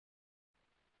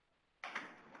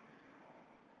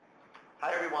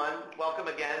Hi everyone, welcome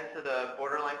again to the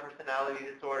Borderline Personality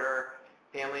Disorder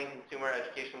Family and Consumer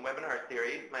Education Webinar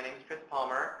Series. My name is Chris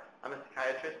Palmer. I'm a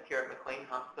psychiatrist here at McLean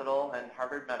Hospital and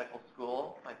Harvard Medical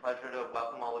School. It's my pleasure to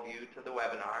welcome all of you to the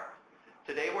webinar.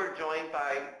 Today we're joined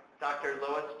by Dr.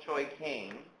 Lois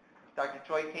Choi-Kain. Dr.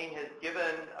 Choi-Kain has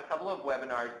given a couple of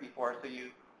webinars before, so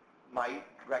you might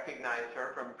recognize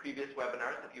her from previous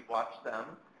webinars if you've watched them.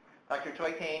 Dr.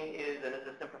 Choi-Kain is an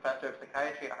assistant professor of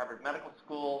psychiatry at Harvard Medical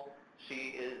School.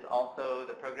 She is also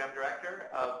the program director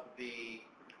of the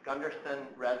Gunderson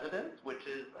Residence, which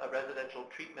is a residential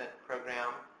treatment program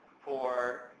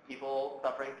for people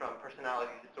suffering from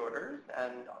personality disorders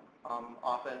and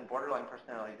often borderline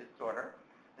personality disorder.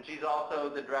 And she's also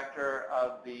the director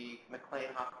of the McLean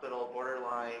Hospital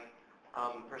Borderline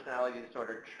Personality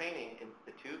Disorder Training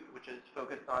Institute, which is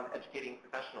focused on educating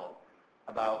professionals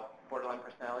about borderline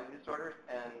personality disorders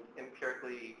and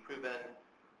empirically proven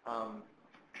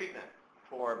treatment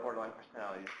for borderline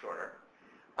personality disorder.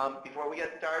 Before we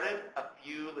get started, a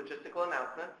few logistical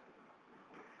announcements.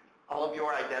 All of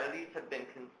your identities have been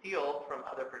concealed from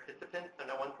other participants, so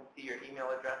no one can see your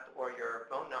email address or your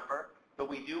phone number, but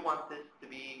we do want this to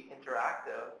be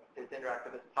interactive, as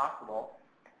interactive as possible.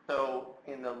 So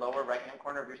in the lower right-hand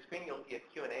corner of your screen, you'll see a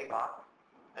Q&A box.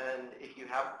 And if you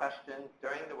have questions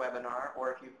during the webinar,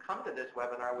 or if you've come to this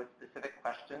webinar with specific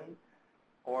questions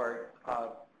or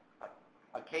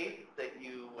a case that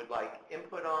you would like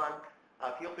input on,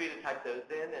 feel free to type those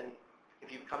in. And if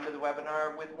you've come to the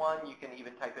webinar with one, you can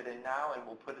even type it in now, and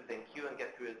we'll put it in queue and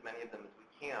get through as many of them as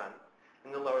we can.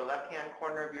 In the lower left-hand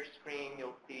corner of your screen,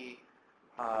 you'll see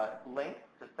links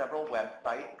to several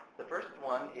websites. The first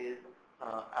one is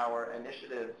our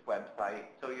initiatives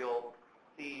website. So you'll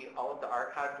see all of the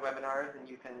archived webinars, and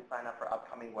you can sign up for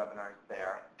upcoming webinars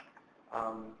there.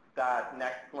 That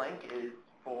next link is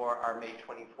for our May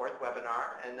 24th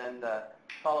webinar, and then the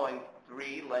following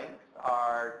three links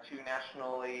are two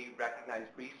nationally recognized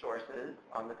resources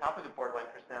on the topic of borderline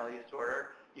personality disorder.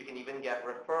 You can even get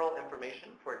referral information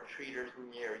for treaters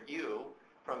near you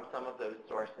from some of those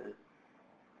sources.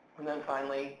 And then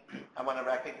finally, I want to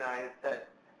recognize that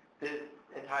this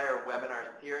entire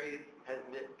webinar series has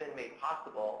been made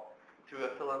possible through a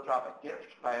philanthropic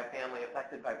gift by a family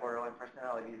affected by borderline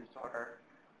personality disorder.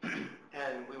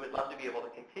 And we would love to be able to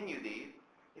continue these.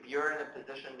 If you're in a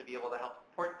position to be able to help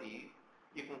support these,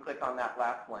 you can click on that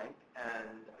last link and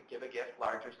give a gift,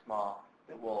 large or small,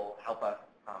 that will help us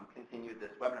continue this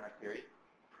webinar series.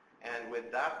 And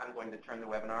with that, I'm going to turn the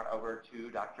webinar over to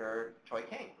Dr.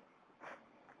 Choi-Kain.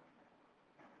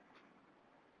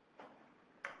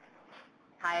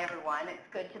 Hi everyone, it's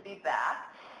good to be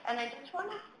back. And I just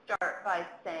want to start by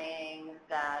saying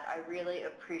that I really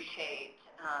appreciate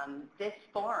this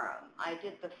forum. I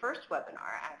did the first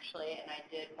webinar actually, and I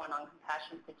did one on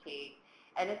compassion fatigue.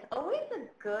 And it's always a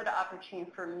good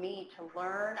opportunity for me to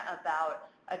learn about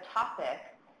a topic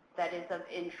that is of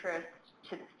interest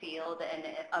to the field and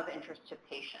of interest to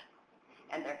patients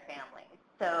and their families.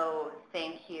 So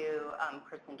thank you,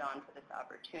 Chris and Dawn, for this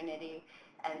opportunity.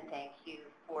 And thank you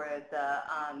for the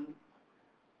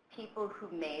people who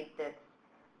made this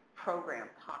program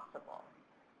possible.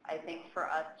 I think for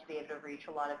us to be able to reach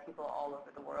a lot of people all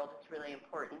over the world is really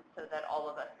important so that all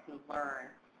of us can learn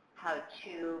how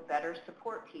to better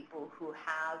support people who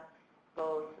have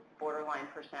both borderline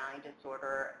personality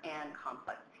disorder and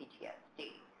complex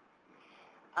PTSD.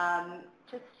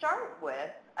 To start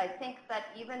with, I think that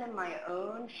even in my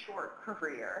own short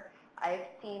career, I've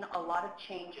seen a lot of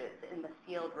changes in the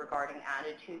field regarding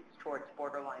attitudes towards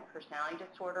borderline personality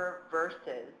disorder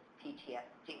versus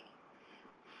PTSD.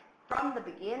 From the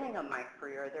beginning of my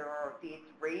career, there are these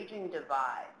raging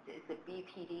divides. Is it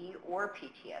BPD or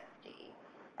PTSD?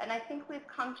 And I think we've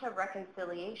come to a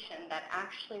reconciliation that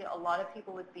actually a lot of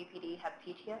people with BPD have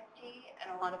PTSD,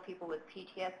 and a lot of people with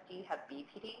PTSD have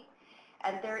BPD.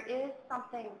 And there is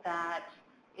something that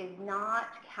is not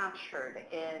captured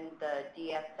in the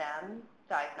DSM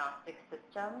diagnostic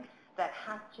system that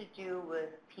has to do with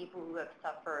people who have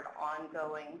suffered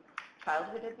ongoing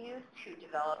childhood abuse who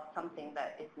develop something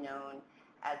that is known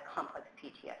as complex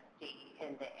PTSD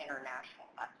in the international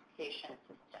classification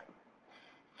system.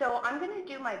 So I'm going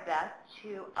to do my best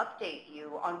to update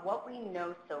you on what we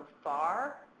know so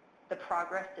far, the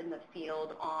progress in the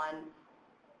field on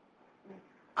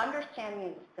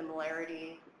understanding the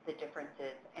similarities, the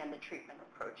differences, and the treatment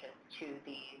approaches to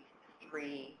these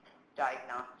three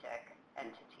diagnostic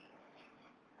entities.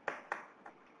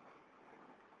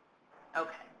 Okay.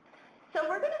 So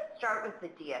we're going to start with the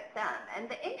DSM, and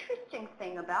the interesting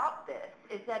thing about this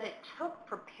is that it took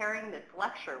preparing this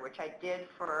lecture, which I did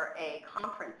for a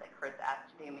conference that Chris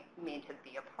asked me to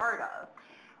be a part of,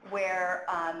 where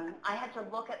I had to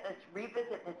look at this,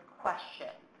 revisit this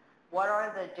question. What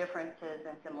are the differences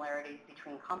and similarities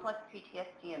between complex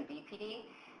PTSD and BPD?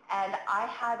 And I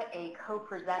had a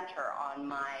co-presenter on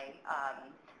my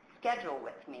schedule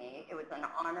with me. It was an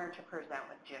honor to present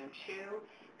with Jim Chu,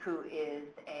 who is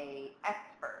an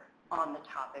expert on the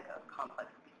topic of complex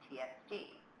PTSD.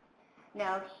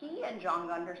 Now, he and John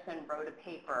Gunderson wrote a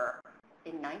paper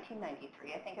in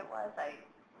 1993, I think it was. I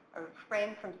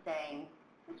refrain from saying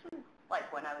this was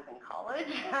like when I was in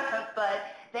college, but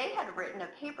they had written a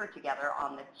paper together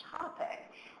on this topic,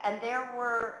 and there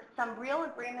were some real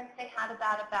agreements they had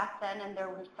about it back then, and there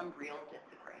were some real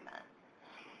disagreements.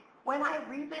 When I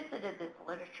revisited this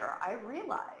literature, I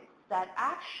realized that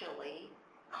actually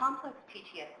complex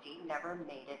PTSD never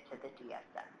made it to the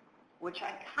DSM, which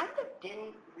I kind of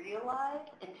didn't realize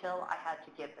until I had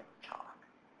to give this talk,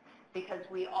 because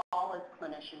we all as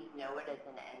clinicians know it as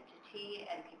an entity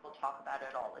and people talk about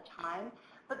it all the time,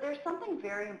 but there's something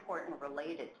very important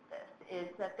related to this, is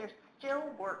that there's still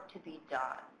work to be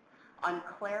done on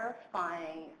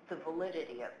clarifying the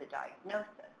validity of the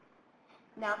diagnosis.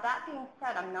 Now, that being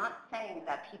said, I'm not saying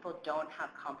that people don't have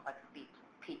complex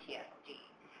PTSD,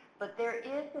 but there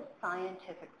is a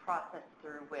scientific process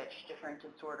through which different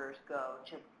disorders go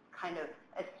to kind of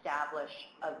establish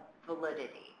a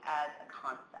validity as a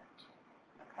concept,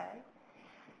 okay?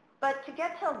 But to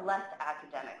get to a less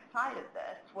academic side of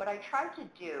this, what I tried to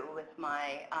do with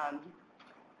my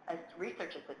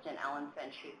research assistant, Ellen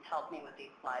Finch, who's helped me with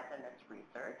these slides and this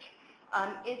research,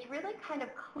 is really kind of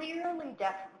clearly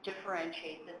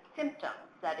differentiate the symptoms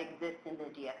that exist in the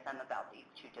DSM about these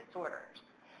two disorders.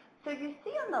 So you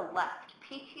see on the left,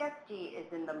 PTSD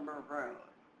is in the maroon,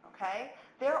 okay?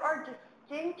 There are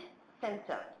distinct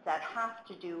symptoms that have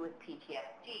to do with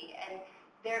PTSD, and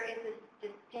there is this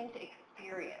distinct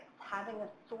experience, having a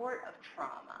sort of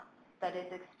trauma that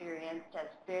is experienced as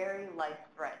very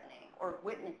life-threatening or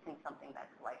witnessing something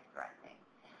that's life-threatening,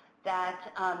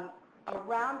 that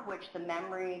around which the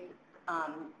memories,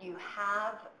 you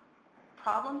have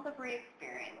problems of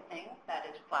re-experiencing, that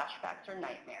is flashbacks or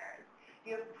nightmares.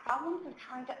 You have problems of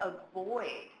trying to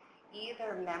avoid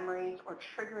either memories or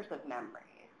triggers of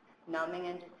memories. Numbing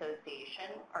and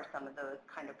dissociation are some of those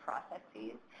kind of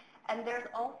processes. And there's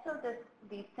also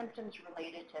these symptoms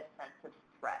related to a sense of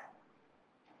threat.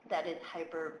 That is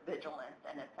hypervigilance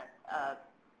and a sense of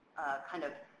kind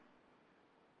of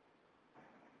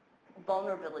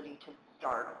vulnerability to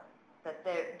startle. That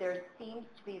there seems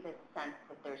to be this sense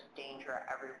that there's danger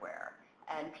everywhere.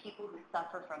 And people who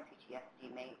suffer from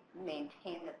PTSD may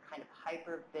maintain this kind of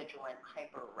hyper-vigilant,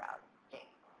 hyper-aroused state.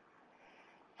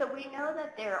 So we know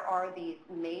that there are these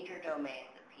major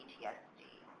domains of PTSD.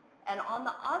 And on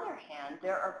the other hand,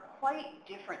 there are quite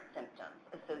different symptoms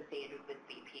associated with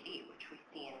BPD, which we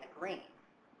see in the green.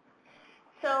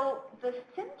 So the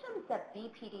symptoms that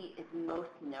BPD is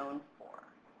most known for,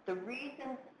 the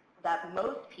reasons that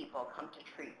most people come to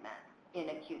treatment in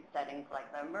acute settings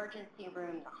like the emergency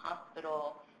room, the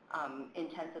hospital,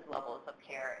 intensive levels of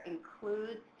care,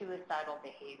 include suicidal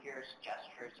behaviors,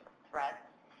 gestures, or threats,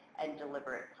 and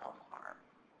deliberate self-harm.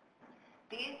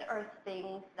 These are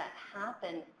things that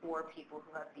happen for people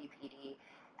who have BPD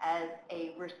as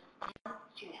a response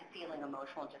to feeling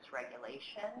emotional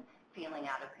dysregulation, feeling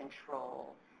out of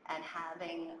control, and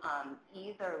having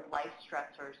either life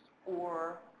stressors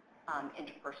or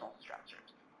interpersonal stressors.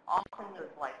 Often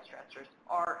those life stressors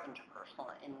are interpersonal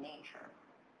in nature.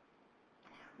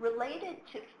 Related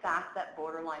to the fact that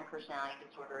borderline personality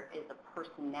disorder is a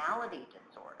personality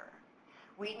disorder,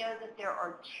 we know that there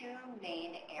are two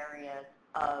main areas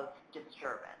of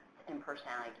disturbance in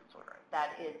personality disorder.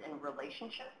 That is in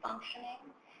relationship functioning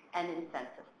and in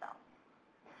sense of self.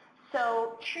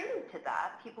 So true to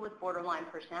that, people with borderline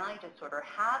personality disorder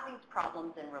have these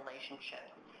problems in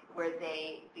relationships where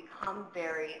they become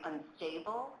very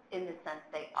unstable in the sense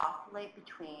they oscillate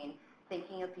between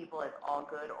thinking of people as all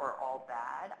good or all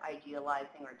bad,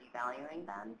 idealizing or devaluing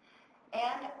them,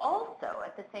 and also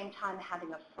at the same time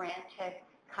having a frantic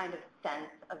kind of sense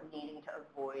of needing to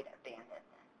avoid abandonment.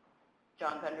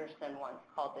 John Gunderson once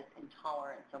called this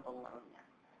intolerance of aloneness.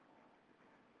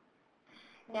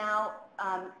 Now,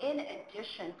 in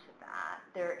addition to that,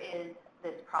 there is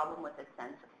this problem with a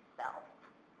sense of self.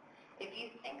 If you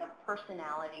think of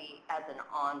personality as an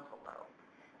envelope,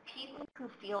 people who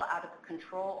feel out of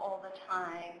control all the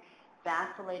time,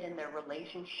 vacillate in their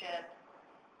relationships,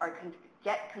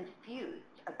 get confused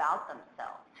about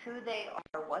themselves, who they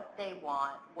are, what they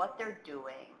want, what they're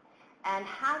doing, and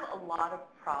have a lot of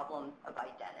problems of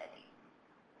identity.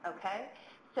 Okay?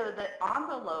 So the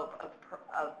envelope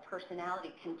of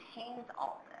personality contains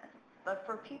all this. But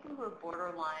for people who have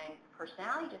borderline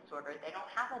personality disorder, they don't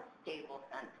have a stable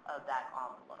sense of that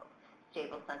envelope,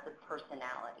 stable sense of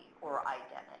personality or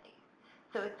identity.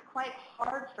 So it's quite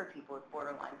hard for people with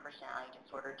borderline personality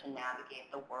disorder to navigate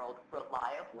the world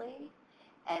reliably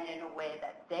and in a way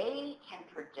that they can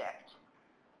predict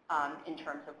in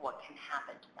terms of what can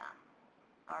happen to them.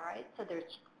 All right? So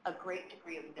there's a great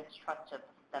degree of mistrust of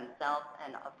themselves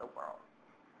and of the world.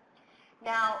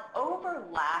 Now,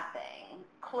 overlapping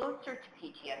closer to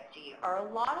PTSD are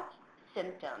a lot of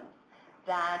symptoms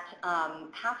that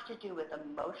have to do with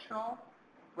emotional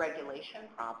regulation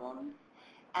problems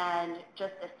and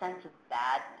just a sense of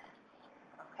badness,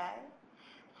 okay?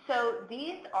 So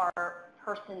these are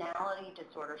personality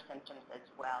disorder symptoms as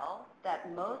well,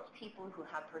 that most people who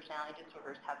have personality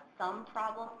disorders have some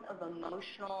problem of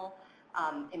emotional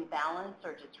imbalance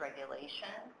or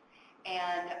dysregulation,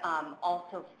 and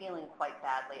also feeling quite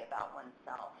badly about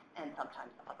oneself and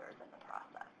sometimes others in the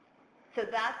process. So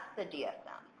that's the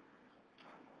DSM.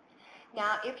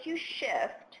 Now, if you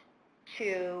shift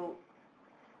to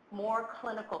more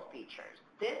clinical features,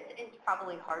 this is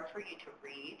probably hard for you to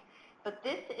read, but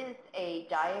this is a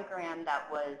diagram that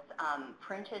was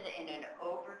printed in an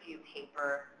overview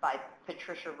paper by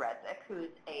Patricia Rezick, who's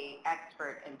an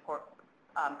expert in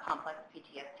complex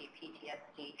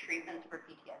PTSD, treatments for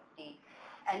PTSD,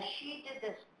 and she did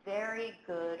this very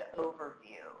good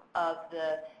overview of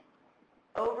the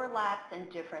overlaps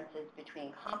and differences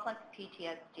between complex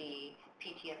PTSD,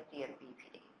 and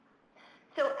BPD.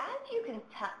 So as you can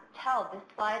tell, this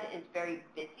slide is very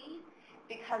busy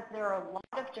because there are a lot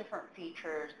of different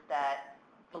features that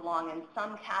belong in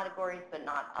some categories but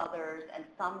not others, and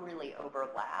some really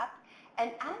overlap.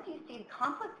 And as you see,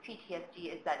 complex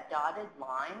PTSD is that dotted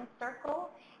line circle.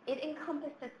 It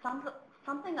encompasses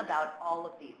something about all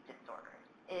of these disorders.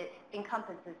 It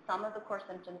encompasses some of the core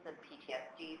symptoms of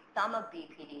PTSD, some of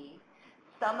BPD,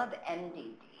 some of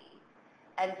MDD,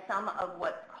 and some of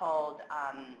what's called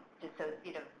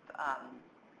dissociative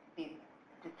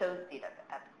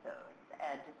episodes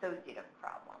and dissociative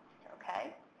problems,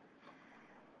 okay?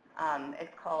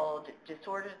 It's called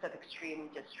disorders of extreme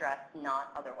distress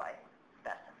not otherwise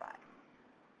specified.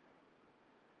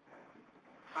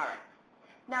 All right.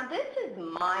 Now this is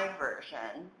my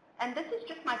version, and this is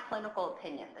just my clinical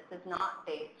opinion. This is not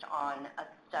based on a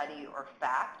study or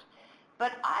fact,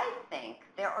 but I think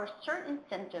there are certain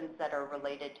symptoms that are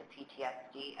related to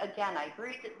PTSD. Again, I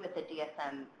agree with the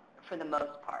DSM for the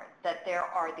most part, that there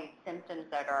are these symptoms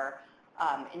that are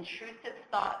intrusive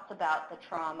thoughts about the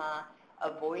trauma,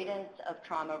 avoidance of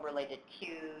trauma-related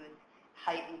cues,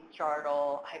 heightened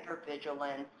startle,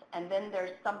 hypervigilance, and then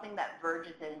there's something that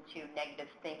verges into negative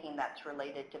thinking that's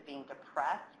related to being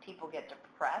depressed. People get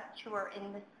depressed who are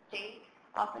in this state.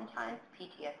 Oftentimes,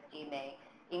 PTSD may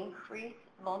increase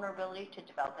vulnerability to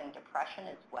developing depression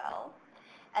as well.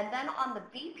 And then on the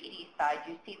BPD side,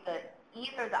 you see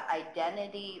either the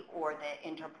identity or the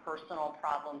interpersonal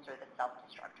problems or the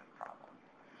self-destructive problems.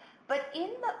 But in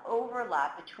the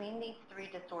overlap between these three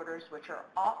disorders, which are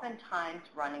oftentimes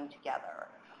running together,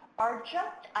 are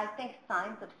just, I think,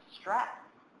 signs of stress,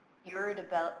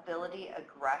 irritability,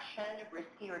 aggression,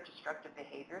 risky or destructive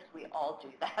behaviors. We all do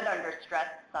that under stress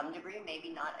to some degree, maybe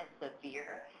not as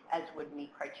severe as would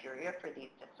meet criteria for these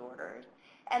disorders.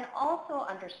 And also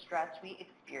under stress, we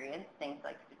experience things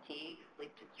like fatigue,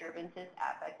 sleep disturbances,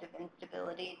 affective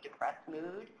instability, depressed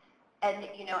mood. And,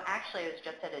 actually, I was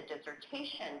just at a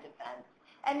dissertation defense,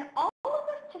 and all of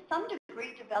us, to some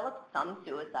degree, develop some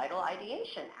suicidal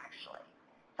ideation, actually.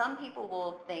 Some people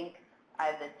will think, I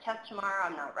have this test tomorrow,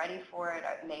 I'm not ready for it,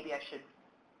 maybe I should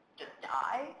just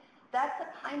die. That's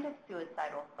a kind of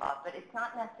suicidal thought, but it's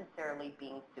not necessarily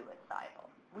being suicidal.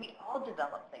 We all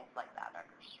develop things like that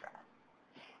under stress.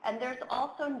 And there's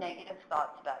also negative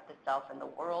thoughts about the self and the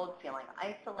world, feeling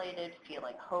isolated,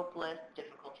 feeling hopeless,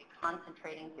 difficulty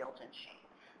concentrating, guilt and shame.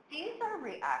 These are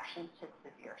reactions to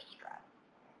severe stress.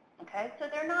 Okay, so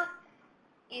they're not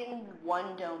in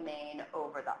one domain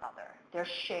over the other. They're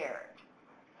shared.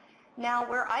 Now,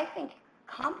 where I think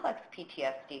complex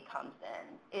PTSD comes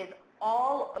in is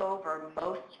all over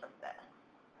most of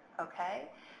this. Okay?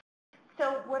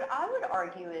 So what I would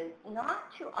argue is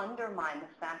not to undermine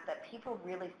the fact that people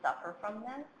really suffer from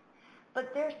this,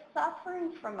 but they're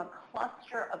suffering from a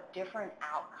cluster of different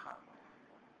outcomes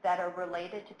that are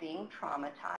related to being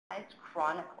traumatized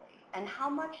chronically, and how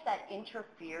much that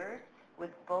interferes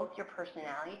with both your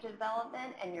personality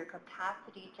development and your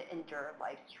capacity to endure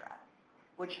life stress,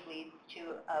 which leads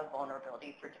to a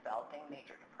vulnerability for developing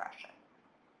major depression.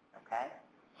 Okay?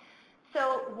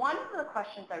 So one of the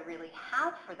questions I really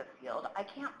have for the field, I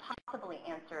can't possibly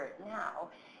answer it now,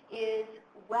 is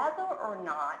whether or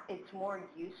not it's more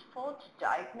useful to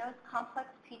diagnose complex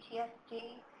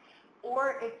PTSD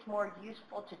or it's more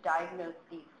useful to diagnose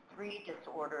these three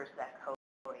disorders that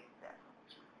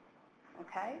coexist.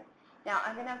 Okay? Now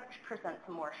I'm going to present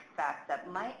some more facts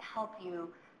that might help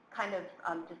you kind of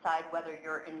decide whether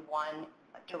you're in one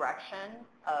direction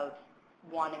of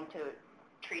wanting to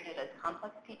treat it as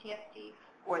complex PTSD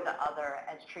or the other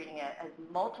as treating it as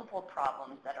multiple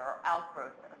problems that are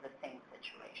outgrowths of the same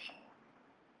situation.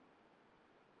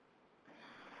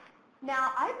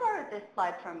 Now, I borrowed this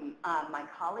slide from my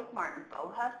colleague Martin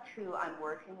Bohus, who I'm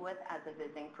working with as a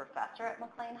visiting professor at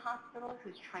McLean Hospital,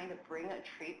 who's trying to bring a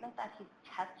treatment that he's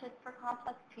tested for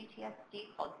complex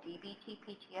PTSD called DBT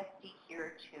PTSD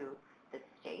here to the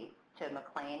state, to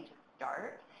McLean to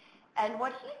start. And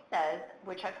what he says,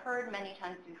 which I've heard many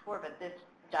times before, but this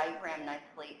diagram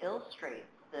nicely illustrates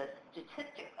the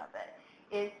statistics of it,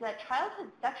 is that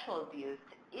childhood sexual abuse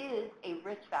is a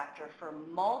risk factor for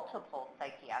multiple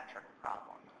psychiatric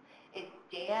problems. It's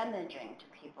damaging to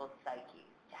people's psyches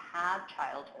to have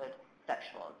childhood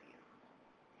sexual abuse.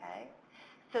 Okay?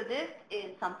 So this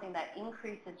is something that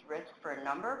increases risk for a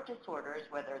number of disorders,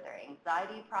 whether they're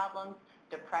anxiety problems,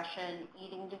 depression,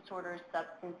 eating disorders,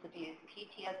 substance abuse,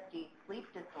 PTSD, sleep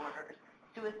disorders,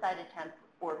 suicide attempts,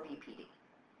 or BPD.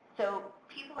 So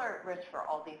people are at risk for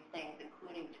all these things,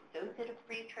 including dissociative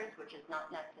features, which is not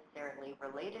necessarily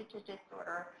related to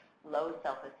disorder, low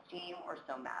self-esteem, or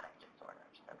somatic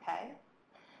disorders, okay?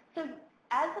 So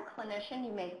as a clinician,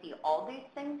 you may see all these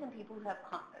things in people who have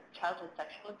childhood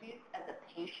sexual abuse. As a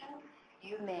patient,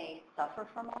 you may suffer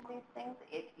from all these things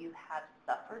if you have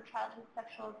suffered childhood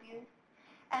sexual abuse.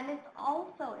 And it's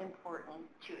also important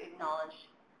to acknowledge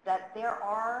that there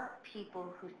are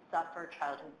people who suffer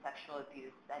childhood sexual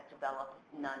abuse that develop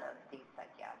none of these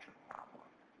psychiatric problems.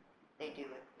 They do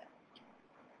exist.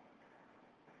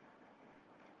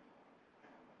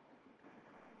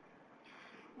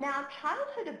 Now,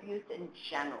 childhood abuse in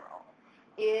general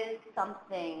is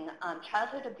something,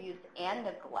 childhood abuse and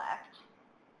neglect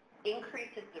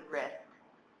increases the risk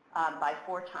by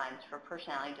 4 times for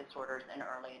personality disorders in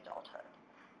early adulthood.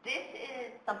 This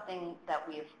is something that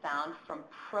we have found from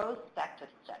prospective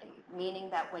studies, meaning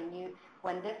that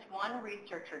when this one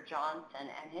researcher, Johnson,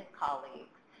 and his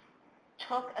colleagues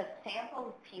took a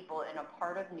sample of people in a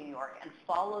part of New York and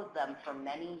followed them for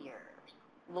many years,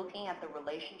 looking at the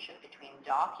relationship between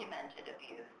documented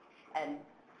abuse and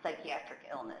psychiatric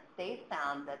illness, they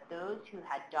found that those who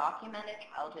had documented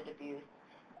childhood abuse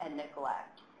and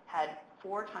neglect had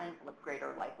 4 times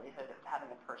greater likelihood of having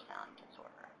a personality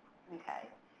disorder. Okay?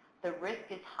 The risk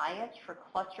is highest for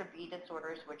cluster B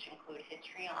disorders, which include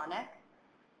histrionic,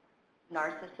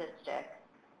 narcissistic,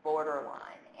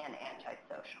 borderline, and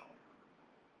antisocial.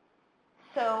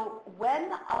 So when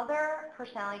the other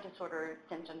personality disorder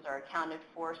symptoms are accounted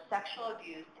for, sexual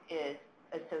abuse is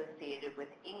associated with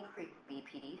increased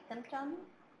BPD symptoms,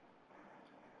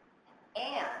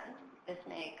 and this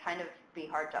may kind of be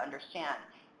hard to understand,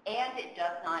 and it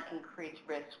does not increase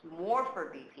risk more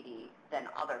for BPD than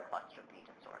other cluster B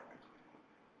disorders.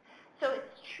 So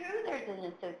it's true there's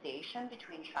an association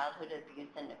between childhood abuse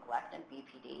and neglect and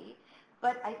BPD,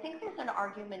 but I think there's an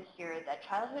argument here that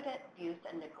childhood abuse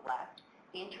and neglect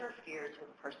interferes with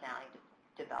personality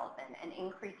development and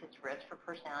increases risk for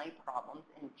personality problems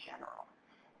in general.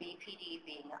 BPD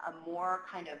being a more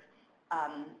kind of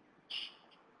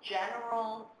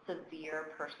general severe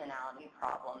personality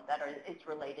problem that is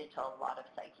related to a lot of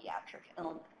psychiatric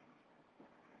illness.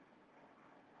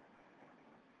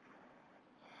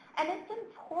 And it's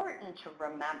important to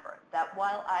remember that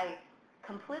while I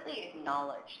completely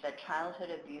acknowledge that childhood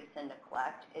abuse and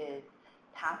neglect is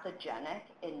pathogenic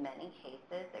in many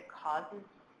cases, it causes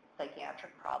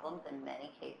psychiatric problems in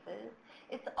many cases,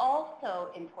 it's also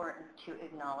important to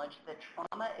acknowledge that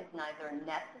trauma is neither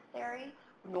necessary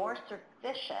nor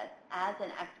sufficient as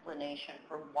an explanation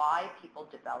for why people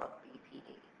develop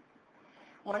BPD.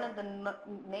 One of the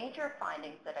major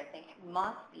findings that I think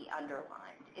must be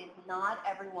underlined is not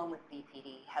everyone with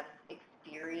BPD has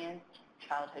experienced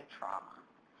childhood trauma.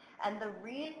 And the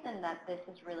reason that this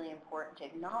is really important to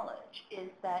acknowledge is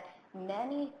that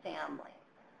many families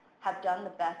have done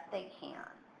the best they can.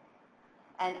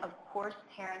 And of course,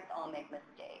 parents all make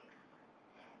mistakes.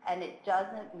 And it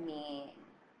doesn't mean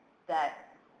that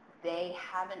they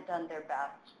haven't done their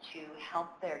best to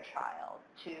help their child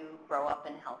to grow up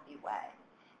in a healthy way.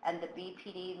 And the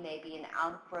BPD may be an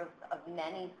outgrowth of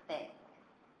many things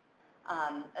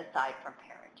aside from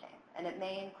parenting, and it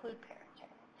may include parenting.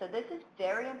 So this is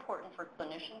very important for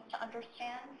clinicians to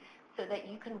understand so that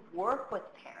you can work with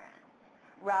parents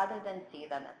rather than see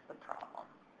them as the problem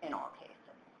in all cases.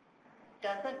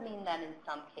 Doesn't mean that in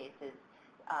some cases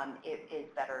it is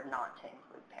better not to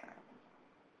include parents.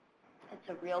 It's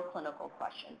a real clinical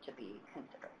question to be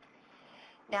considered.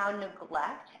 Now,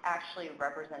 neglect actually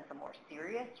represents a more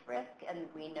serious risk, and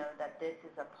we know that this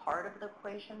is a part of the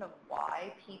equation of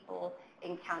why people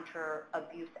encounter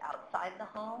abuse outside the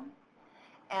home.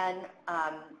 And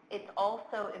it's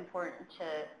also important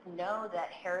to know that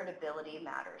heritability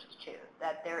matters too,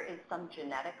 that there is some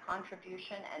genetic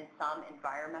contribution and some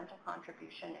environmental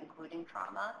contribution, including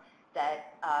trauma,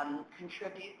 that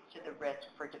contributes to the risk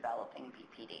for developing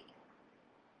BPD.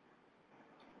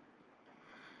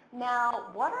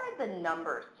 Now, what are the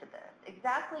numbers to this?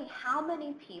 Exactly how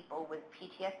many people with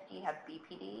PTSD have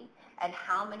BPD, and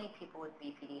how many people with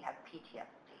BPD have PTSD?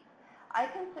 I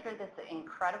consider this an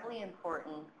incredibly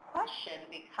important question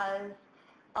because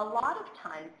a lot of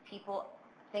times people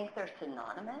think they're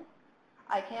synonymous.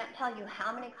 I can't tell you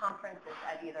how many conferences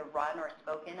I've either run or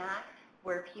spoken at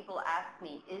where people ask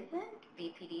me, isn't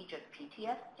BPD just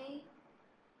PTSD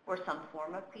or some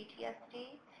form of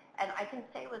PTSD? And I can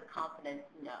say with confidence,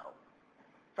 no,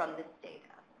 from this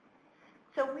data.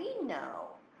 So we know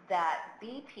that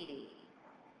BPD,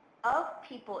 of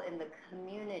people in the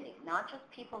community, not just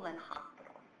people in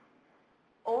hospitals,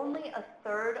 only a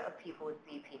third of people with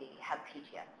BPD have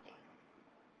PTSD,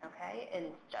 okay, in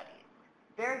studies,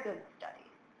 very good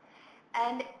studies.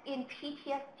 And in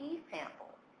PTSD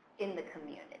samples in the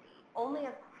community, only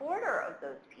a quarter of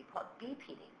those people have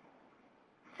BPD.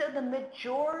 So the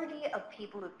majority of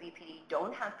people with BPD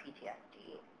don't have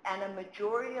PTSD, and a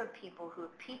majority of people who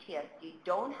have PTSD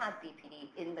don't have BPD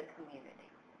in the community.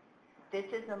 This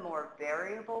is a more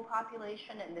variable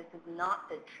population, and this is not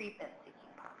the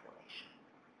treatment-seeking population.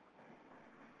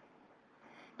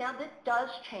 Now, this does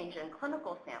change in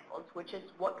clinical samples, which is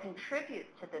what contributes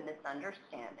to the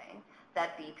misunderstanding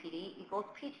that BPD equals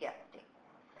PTSD.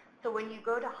 So when you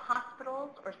go to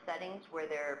hospitals or settings where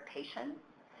there are patients,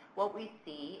 what we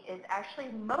see is actually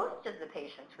most of the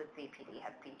patients with BPD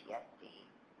have PTSD.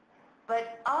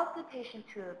 But of the patients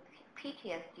who have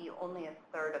PTSD, only a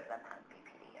third of them have BPD,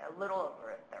 a little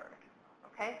over a third.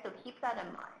 Okay, so keep that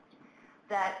in mind,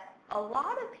 that a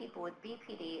lot of people with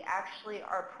BPD actually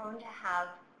are prone to have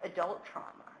adult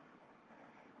trauma.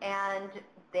 And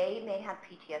they may have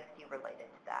PTSD related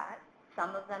to that.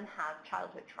 Some of them have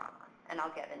childhood trauma, and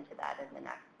I'll get into that in the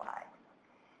next slide.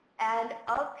 And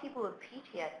of people with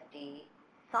PTSD,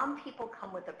 some people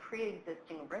come with a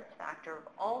pre-existing risk factor of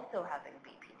also having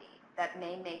BPD that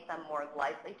may make them more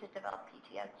likely to develop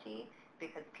PTSD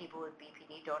because people with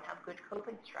BPD don't have good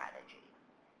coping strategies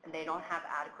and they don't have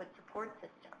adequate support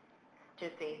systems to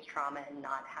face trauma and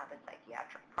not have a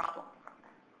psychiatric problem from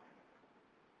it.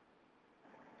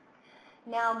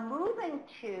 Now, moving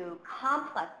to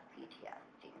complex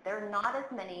PTSD, there are not as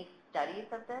many studies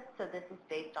of this, so this is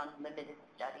based on limited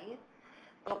studies.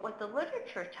 But what the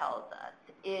literature tells us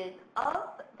is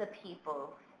of the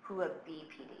people who have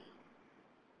BPD,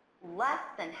 less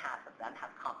than half of them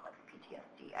have complex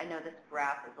PTSD. I know this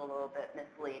graph is a little bit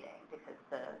misleading because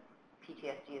the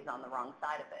PTSD is on the wrong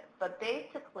side of it. But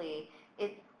basically,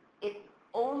 it's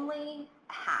only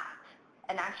half,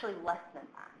 and actually less than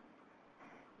that.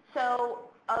 So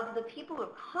of the people who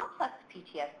have complex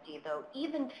PTSD, though,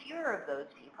 even fewer of those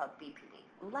people have BPD,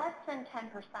 less than 10%.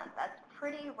 That's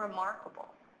pretty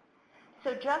remarkable.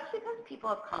 So just because people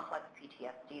have complex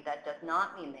PTSD, that does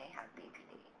not mean they have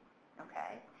BPD,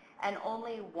 okay? And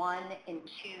only 1 in 2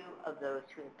 of those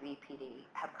who have BPD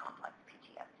have complex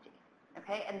PTSD,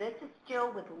 okay? And this is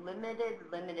still with limited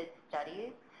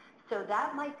studies, so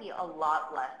that might be a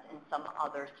lot less in some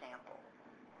other samples,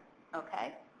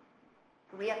 okay?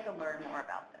 We have to learn more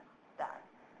about that.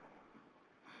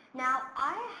 Now,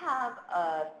 I have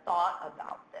a thought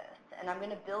about this, and I'm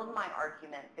going to build my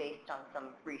argument based on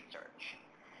some research.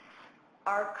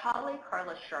 Our colleague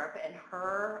Carla Sharp and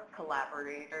her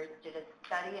collaborators did a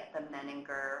study at the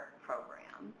Menninger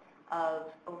program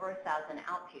of over 1,000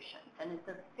 outpatients, and it's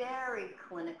a very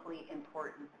clinically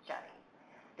important study.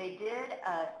 They did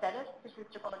a set of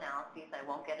statistical analyses. I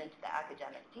won't get into the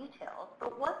academic details,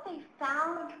 but what they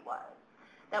found was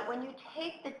that when you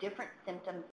take the different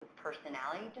symptoms of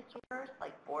personality disorders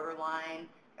like borderline,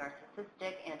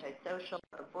 narcissistic, antisocial,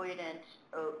 avoidant,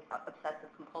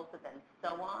 obsessive-compulsive, and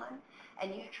so on,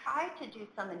 and you try to do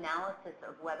some analysis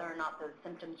of whether or not those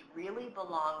symptoms really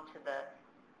belong to the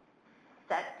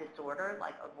set disorder,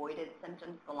 like avoided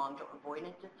symptoms belong to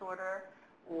avoidant disorder,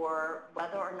 or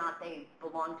whether or not they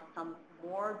belong to some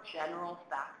more general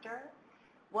factor.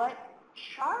 What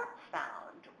Sharp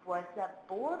found was that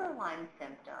borderline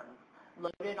symptoms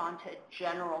loaded onto a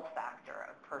general factor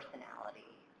of personality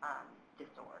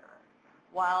disorder,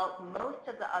 while most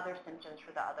of the other symptoms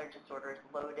for the other disorders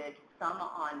loaded some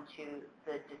onto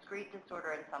the discrete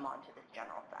disorder and some onto this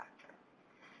general factor.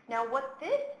 Now, what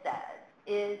this says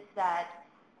is that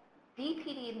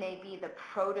BPD may be the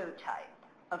prototype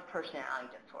of personality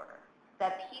disorder,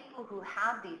 that people who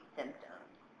have these symptoms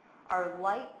are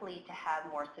likely to have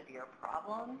more severe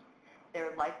problems.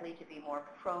 They're likely to be more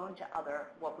prone to other,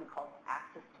 what we call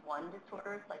axis 1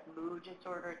 disorders, like mood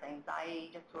disorders,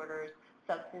 anxiety disorders,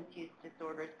 substance use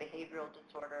disorders, behavioral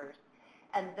disorders.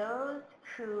 And those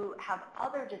who have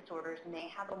other disorders may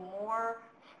have a more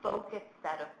focused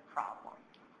set of problems.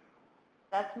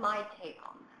 That's my take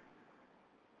on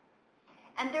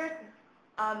that. And there's,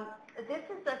 this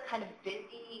is a kind of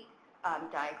busy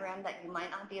diagram that you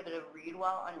might not be able to read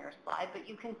well on your slide, but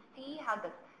you can see how the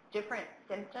different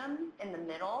symptoms in the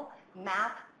middle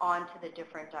map onto the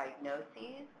different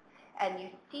diagnoses. And you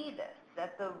see this,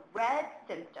 that the red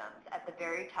symptoms at the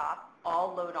very top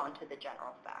all load onto the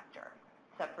general factor,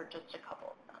 except for just a couple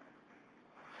of them.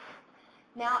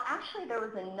 Now, actually, there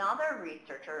was another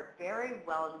researcher, very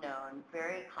well-known,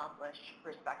 very accomplished,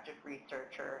 respected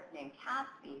researcher named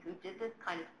Caspi, who did this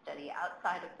kind of study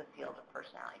outside of the field of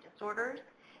personality disorders.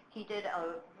 He did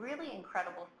a really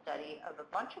incredible study of a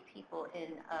bunch of people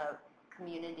in a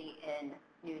community in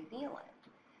New Zealand,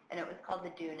 and it was called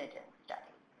the Dunedin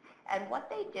study. And what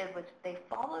they did was they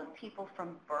followed people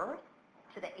from birth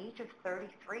to the age of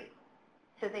 33.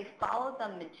 So they followed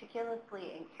them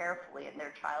meticulously and carefully in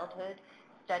their childhood,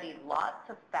 studied lots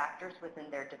of factors within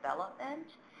their development,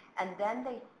 and then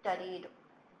they studied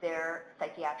their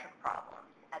psychiatric problems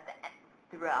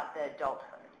throughout the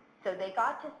adulthood. So they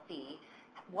got to see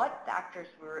what factors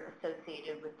were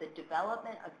associated with the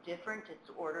development of different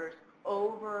disorders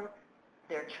over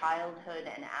their childhood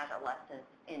and adolescence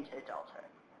into adulthood.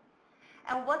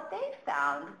 And what they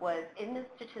found was, in the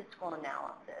statistical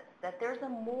analysis, that there's a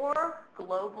more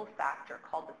global factor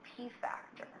called the P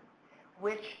factor,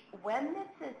 which, when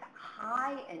this is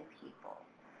high in people,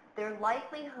 their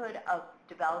likelihood of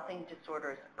developing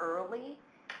disorders early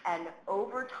and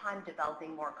over time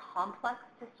developing more complex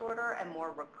disorder and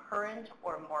more recurrent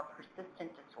or more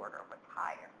persistent disorder was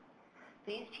higher.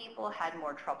 These people had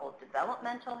more troubled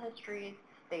developmental histories.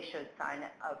 They showed signs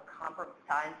of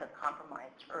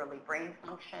compromised early brain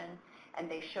function,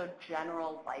 and they showed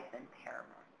general life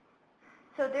impairment.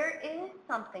 So there is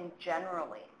something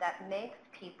generally that makes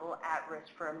people at risk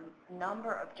for a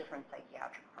number of different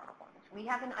psychiatric problems. We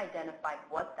haven't identified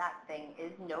what that thing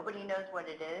is. Nobody knows what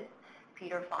it is.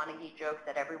 Peter Fonagy jokes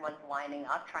that everyone's lining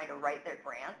up trying to write their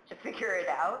grants to figure it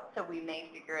out, so we may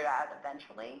figure it out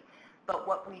eventually. But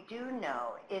what we do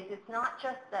know is it's not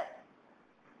just that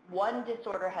one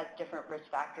disorder has different risk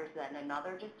factors than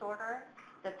another disorder,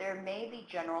 that there may be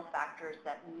general factors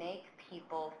that make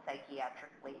people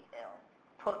psychiatrically ill,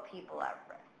 put people at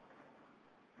risk.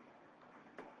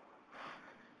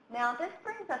 Now, this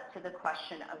brings us to the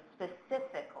question of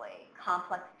specifically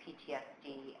complex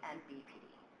PTSD and BPD.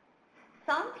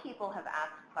 Some people have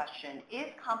asked the question, is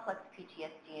complex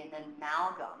PTSD an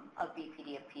amalgam of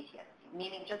BPD and PTSD,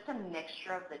 meaning just a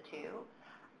mixture of the two?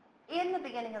 In the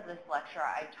beginning of this lecture,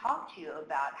 I talked to you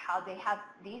about how they have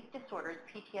these disorders,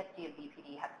 PTSD and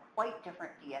BPD, have quite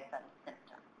different DSM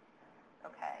symptoms,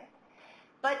 okay?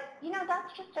 But,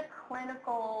 that's just a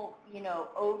clinical,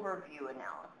 overview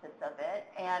analysis of it,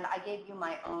 and I gave you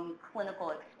my own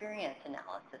clinical experience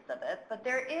analysis of it, but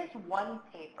there is one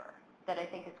paper that I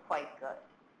think is quite good.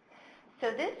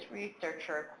 So this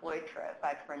researcher, Cloytra, if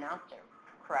I pronounced it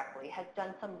correctly, has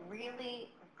done some really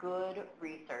good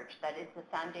research that is the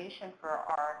foundation for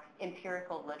our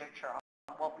empirical literature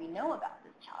on what we know about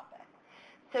this topic.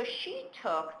 So she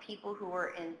took people who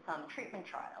were in some treatment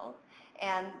trials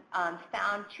and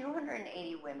found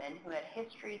 280 women who had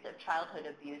histories of childhood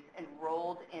abuse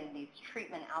enrolled in these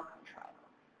treatment outcome trials,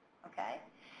 okay?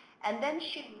 And then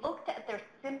she looked at their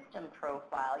symptom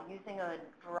profile using a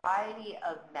variety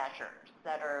of measures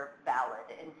that are valid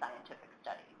in scientific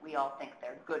study. We all think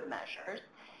they're good measures.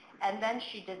 And then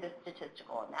she did the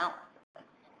statistical analysis.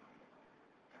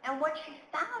 And what she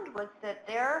found was that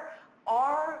there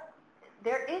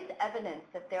is evidence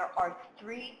that there are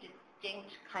three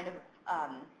distinct kind of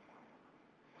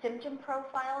symptom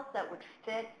profiles that would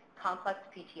fit complex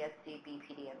PTSD,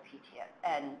 BPD,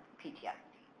 and PTSD.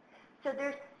 So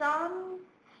there's some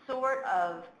sort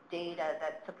of data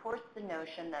that supports the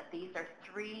notion that these are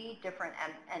three different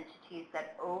entities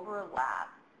that overlap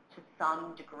to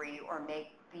some degree or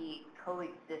may be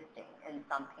coexisting in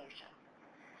some patients.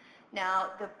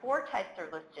 Now, the 4 types are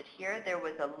listed here. There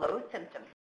was a low symptom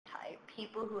type,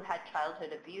 people who had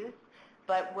childhood abuse,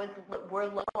 but were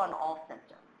low on all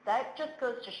symptoms. That just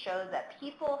goes to show that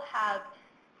people have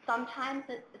sometimes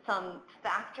some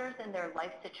factors in their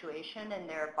life situation and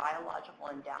their biological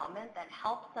endowment that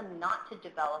helps them not to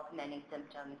develop many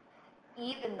symptoms,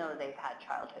 even though they've had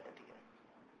childhood abuse.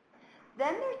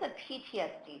 Then there's a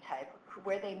PTSD type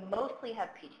where they mostly have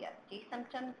PTSD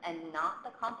symptoms and not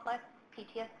the complex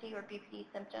PTSD or BPD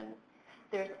symptoms.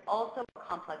 There's also a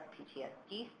complex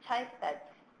PTSD type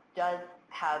that does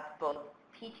have both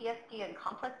PTSD and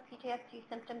complex PTSD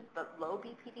symptoms, but low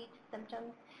BPD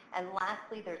symptoms. And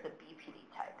lastly, there's a BPD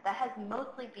type that has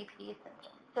mostly BPD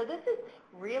symptoms. So this is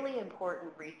really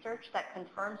important research that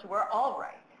confirms we're all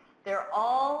right. They're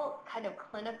all kind of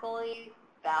clinically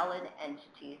valid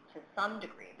entities to some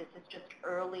degree. This is just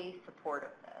early support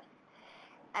of this.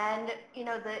 And, you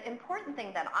know, the important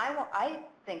thing that I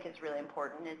think is really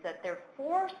important is that there are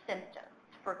 4 symptoms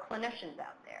for clinicians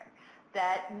out there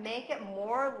that make it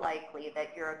more likely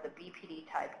that you're of the BPD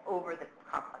type over the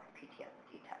complex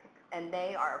PTSD type. And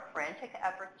they are frantic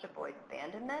efforts to avoid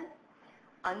abandonment,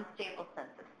 unstable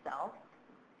sense of self,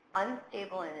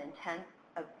 unstable and intense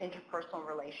of interpersonal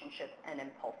relationships, and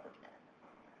impulsiveness.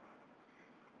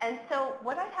 And so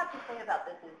what I have to say about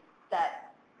this is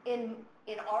that in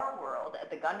our world at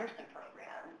the Gunderson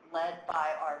program, led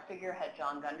by our figurehead,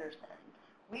 John Gunderson,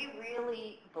 we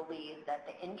really believe that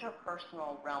the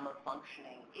interpersonal realm of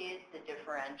functioning is the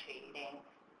differentiating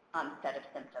set of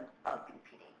symptoms of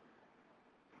BPD.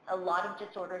 A lot of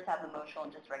disorders have emotional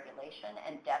dysregulation,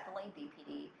 and definitely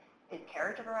BPD is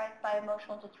characterized by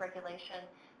emotional dysregulation,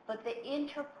 but the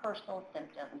interpersonal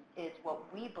symptoms is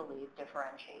what we believe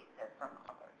differentiates it from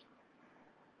others.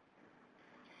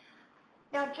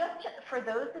 Now, just for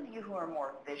those of you who are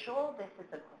more visual, this is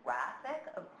a graphic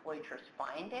of Cloyter's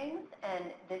findings,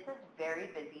 and this is a very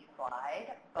busy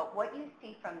slide, but what you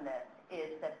see from this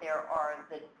is that there are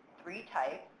the 3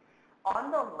 types. On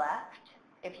the left,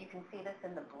 if you can see this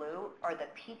in the blue, are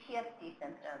the PTSD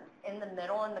symptoms. In the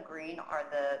middle in the green are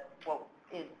what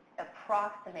is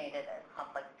approximated as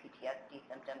complex PTSD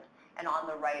symptoms, and on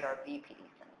the right are BPD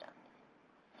symptoms.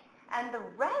 And the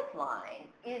red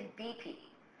line is BPD.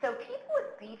 So people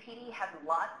with BPD have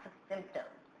lots of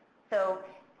symptoms. So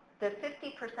the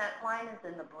 50% line is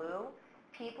in the blue.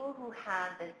 People who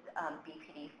have this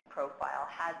BPD profile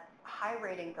have high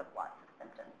ratings of lots of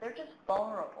symptoms. They're just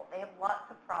vulnerable. They have lots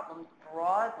of problems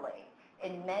broadly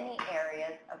in many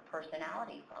areas of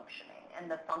personality functioning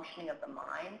and the functioning of the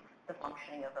mind, the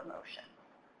functioning of emotion.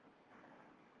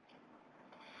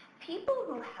 People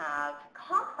who have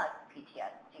complex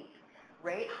PTSD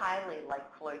rate highly, like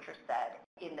Cloyter said,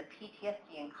 in the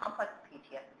PTSD and complex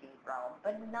PTSD realm,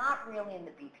 but not really in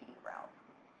the BPD realm.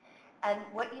 And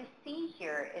what you see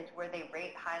here is where they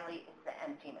rate highly is the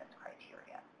emptiness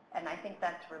criteria. And I think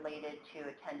that's related to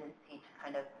a tendency to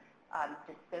kind of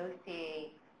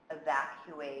dissociate,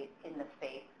 evacuate in the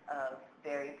face of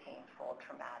very painful,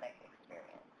 traumatic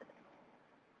experiences.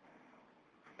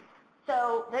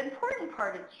 So the important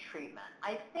part is treatment.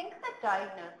 I think that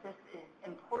diagnosis is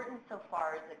important so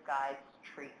far as it guides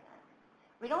treatment.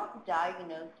 We don't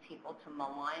diagnose people to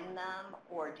malign them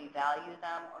or devalue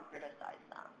them or criticize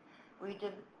them.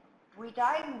 We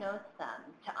diagnose them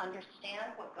to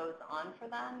understand what goes on for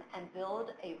them and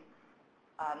build a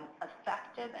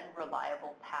effective and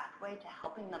reliable pathway to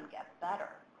helping them get better.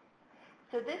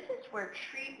 So this is where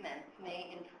treatments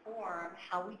may inform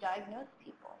how we diagnose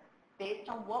people based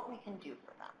on what we can do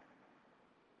for them.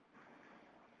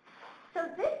 So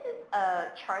this is a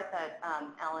chart that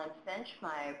Ellen Finch,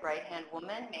 my right-hand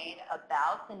woman, made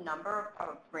about the number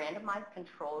of randomized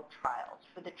controlled trials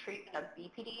for the treatment of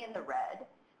BPD in the red,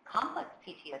 complex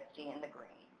PTSD in the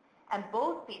green, and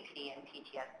both BPD and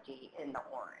PTSD in the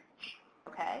orange,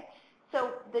 okay?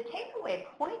 So the takeaway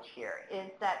point here is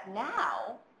that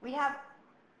now we have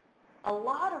a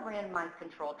lot of randomized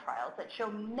controlled trials that show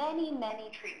many, many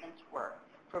treatments work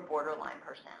for borderline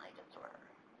personality disorder.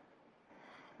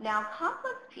 Now,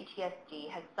 complex PTSD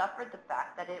has suffered the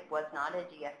fact that it was not a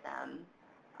DSM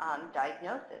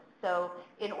diagnosis. So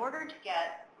in order to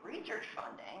get research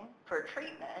funding for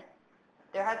treatment,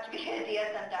 there has to be a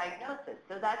DSM diagnosis.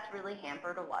 So that's really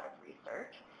hampered a lot of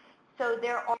research. So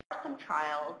there are some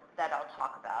trials that I'll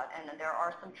talk about, and there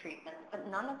are some treatments, but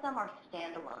none of them are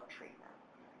standalone treatments.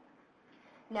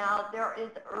 Now, there is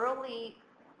early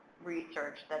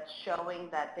research that's showing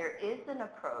that there is an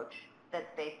approach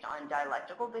that's based on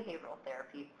dialectical behavioral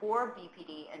therapy for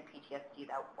BPD and PTSD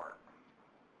that works.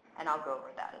 And I'll go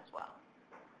over that as well.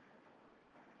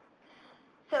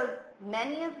 So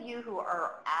many of you who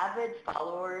are avid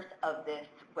followers of this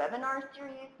webinar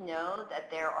series know that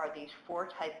there are these 4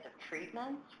 types of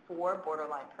treatments for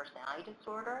borderline personality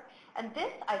disorder, and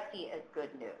this I see as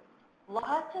good news.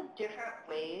 Lots of different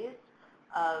ways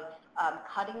of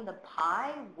cutting the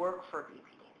pie work for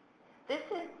BPD. This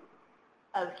is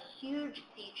a huge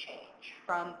sea change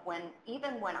from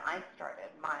even when I started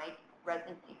my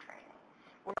residency training,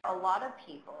 where a lot of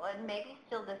people, and maybe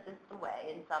still this is the way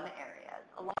in some areas,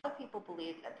 a lot of people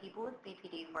believed that people with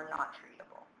BPD were not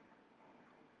treatable.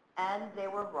 And they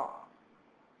were wrong.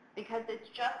 Because it's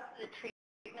just the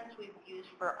treatments we've used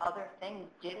for other things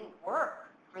didn't work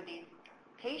for these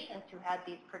patients who had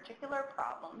these particular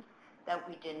problems that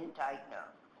we didn't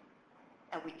diagnose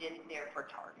and we didn't therefore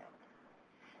target.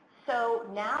 So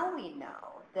now we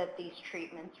know that these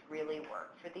treatments really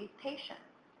work for these patients,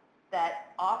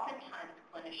 that oftentimes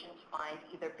clinicians find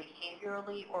either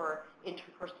behaviorally or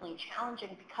interpersonally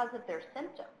challenging because of their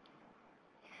symptoms.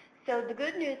 So the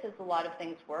good news is a lot of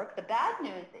things work. The bad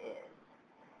news is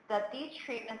that these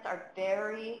treatments are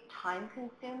very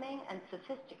time-consuming and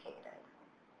sophisticated.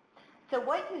 So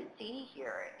what you see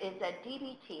here is that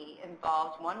DBT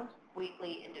involves one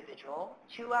weekly individual,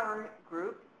 2-hour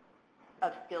group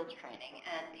of skills training,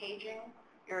 and paging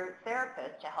your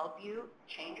therapist to help you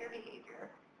change your behavior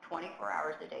 24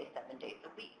 hours a day, 7 days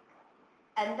a week.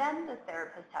 And then the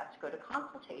therapist has to go to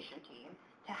consultation team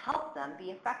to help them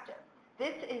be effective.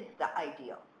 This is the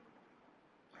ideal.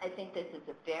 I think this is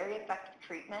a very effective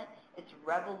treatment. It's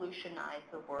revolutionized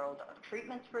the world of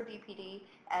treatments for BPD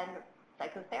and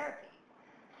psychotherapy.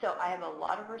 So I have a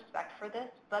lot of respect for this,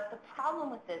 but the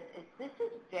problem with this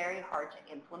is very hard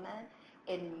to implement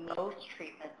in most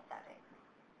treatment settings.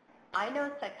 I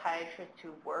know psychiatrists who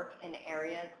work in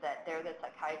areas that they're the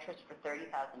psychiatrist for 30,000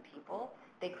 people.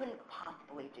 They couldn't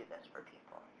possibly do this for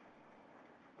people,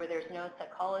 where there's no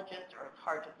psychologist or it's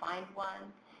hard to find one.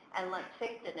 And let's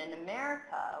face it, in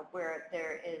America, where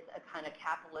there is a kind of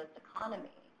capitalist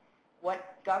economy,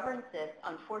 what governs this,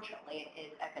 unfortunately,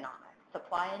 is economics.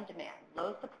 Supply and demand.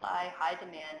 Low supply, high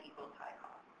demand equals high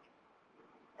cost.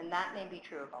 And that may be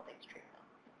true of all these treatments.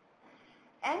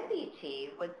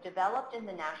 NBT was developed in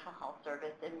the National Health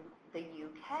Service in the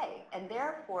UK, and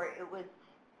therefore it was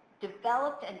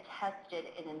developed and tested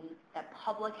in a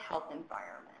public health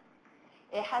environment.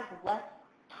 It has less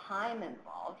time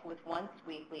involved with once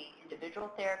weekly individual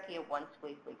therapy, a once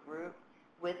weekly group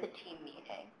with a team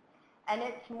meeting. And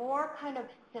it's more kind of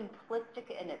simplistic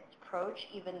in its approach,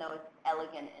 even though it's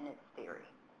elegant in its theory.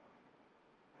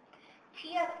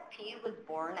 TSP was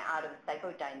born out of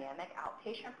psychodynamic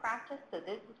outpatient practice, so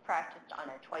this is practiced on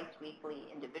a twice-weekly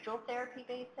individual therapy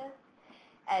basis,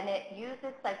 and it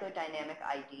uses psychodynamic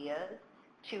ideas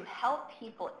to help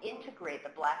people integrate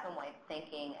the black and white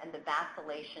thinking and the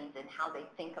vacillations in how they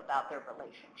think about their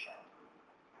relationships.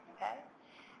 Okay?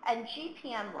 And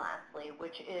GPM, lastly,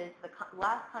 which is the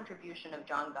last contribution of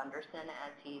John Gunderson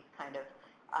as he kind of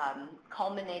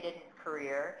culminated his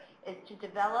career, is to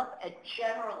develop a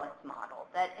generalist model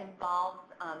that involves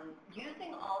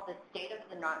using all the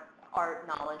state-of-the-art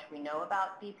knowledge we know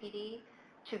about BPD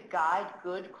to guide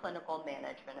good clinical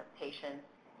management of patients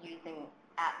using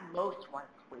at most once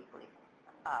weekly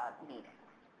meetings.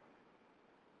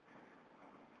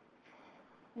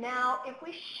 Now, if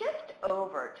we shift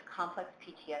over to complex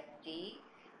PTSD,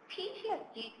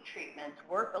 PTSD treatments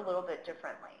work a little bit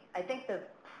differently. I think the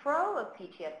pro of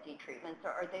PTSD treatments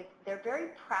are they're very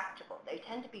practical. They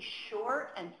tend to be short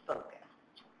and focused.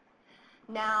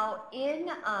 Now, in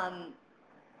a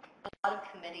lot of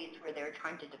committees where they were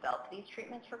trying to develop these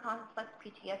treatments for complex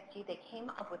PTSD, they came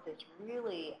up with this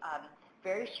really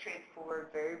very straightforward,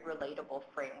 very relatable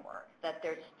framework that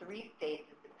there's 3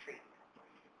 phases of treatment.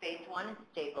 Phase 1 is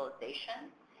stabilization.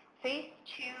 Phase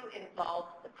 2 involves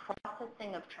the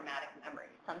processing of traumatic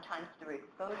memories, sometimes through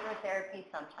exposure therapy,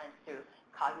 sometimes through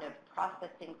cognitive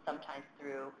processing, sometimes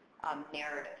through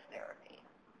narrative therapy.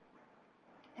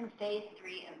 And Phase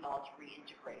 3 involves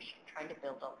reintegration, trying to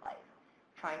build a life,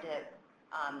 trying to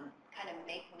kind of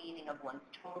make meaning of one's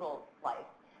total life,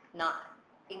 not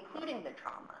including the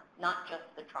trauma, not just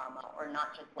the trauma, or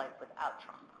not just life without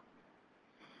trauma.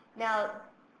 Now,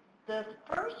 the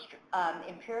first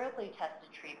empirically tested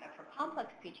treatment for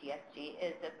complex PTSD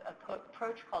is an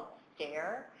approach called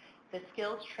STARE, the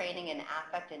Skills Training in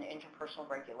Affect and Interpersonal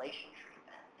Regulation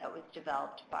treatment that was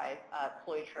developed by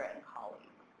Cloytra and colleagues.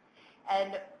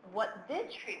 And what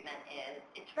this treatment is,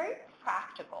 it's very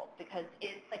practical because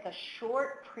it's like a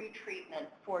short pre-treatment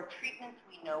for treatments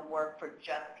we know work for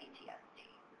just PTSD,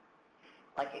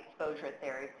 like exposure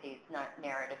therapies, not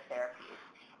narrative therapies.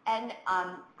 And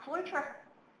Kloicher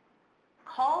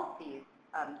calls these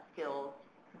skills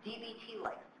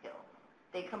DBT-like skills.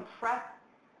 They compress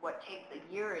what takes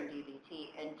a year in DBT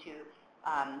into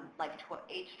like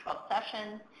 8 to 12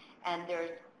 sessions, and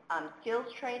there's skills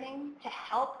training to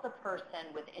help the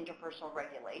person with interpersonal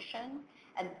regulation,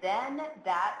 and then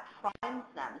that primes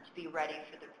them to be ready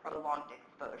for the prolonged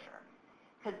exposure.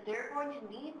 Because they're going to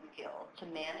need skills to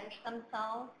manage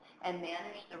themselves and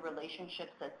manage the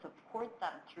relationships that support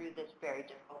them through this very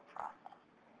difficult process.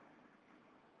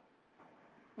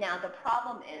 Now, the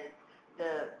problem is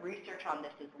the research on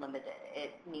this is limited.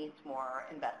 It needs more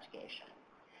investigation.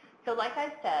 So like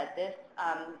I said, this,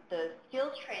 the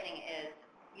skills training is,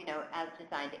 as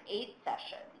designed, 8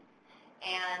 sessions,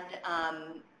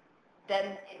 and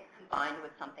then it's combined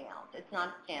with something else. It's not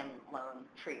a standalone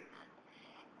treatment.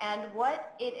 And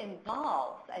what it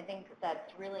involves, I think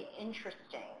that's really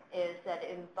interesting, is that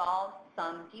it involves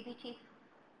some DBT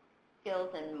skills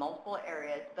in multiple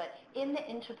areas, but in the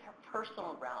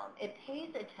interpersonal realm, it pays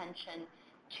attention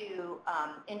to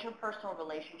interpersonal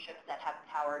relationships that have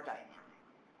power dynamics,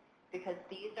 because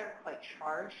these are quite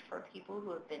charged for people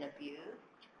who have been abused.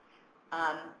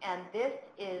 And this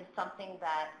is something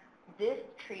that this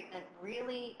treatment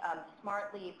really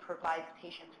smartly provides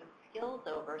patients with skills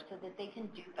over so that they can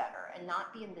do better and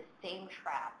not be in the same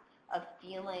trap of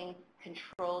feeling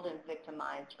controlled and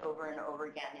victimized over and over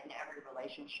again in every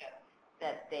relationship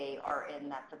that they are in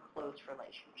that's a close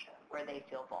relationship where they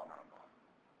feel vulnerable.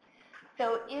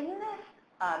 So in this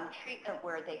treatment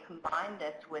where they combine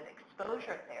this with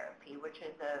exposure therapy, which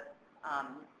is a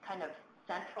kind of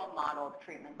central model of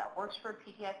treatment that works for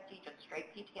PTSD, just straight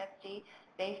PTSD,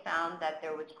 they found that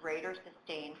there was greater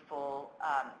sustained full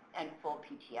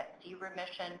PTSD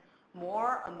remission,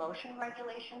 more emotion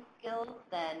regulation skills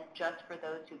than just for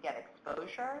those who get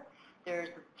exposure. There's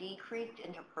decreased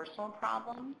interpersonal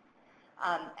problems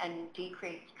and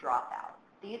decreased dropout.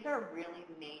 These are really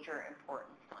major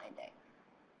important findings.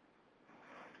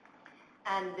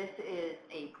 And this is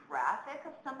a graphic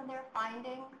of some of their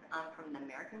findings from the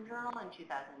American Journal in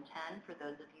 2010. For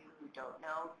those of you who don't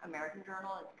know, American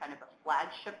Journal is kind of a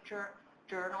flagship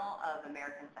journal of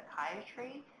American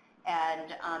psychiatry.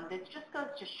 And this just goes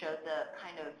to show the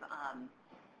kind of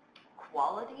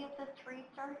quality of this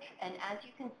research. And as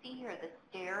you can see here, the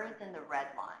stare is in the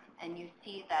red line. And you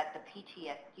see that the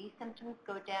PTSD symptoms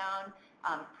go down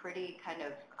pretty kind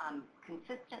of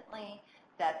consistently,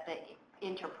 that the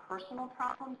interpersonal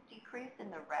problems decrease in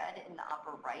the red in the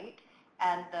upper right,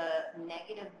 and the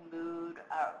negative mood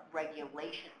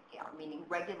regulation scale, meaning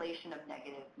regulation of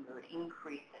negative mood,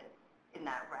 increases in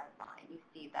that red line. You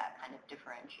see that kind of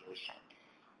differentiation.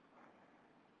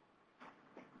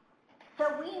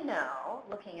 So we know,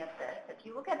 looking at this, if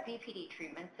you look at BPD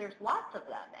treatments, there's lots of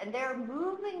them, and they're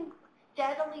moving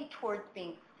steadily towards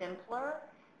being simpler,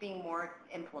 being more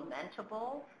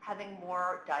implementable, having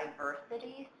more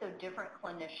diversity, so different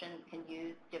clinicians can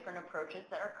use different approaches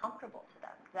that are comfortable to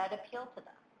them, that appeal to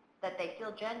them, that they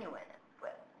feel genuine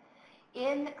with.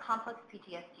 In complex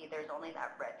PTSD, there's only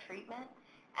that red treatment,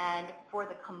 and for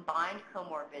the combined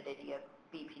comorbidity of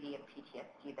BPD and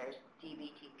PTSD, there's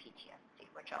DBT-PTSD,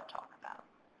 which I'll talk about.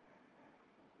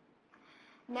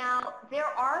 Now, there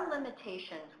are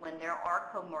limitations when there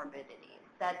are comorbidities,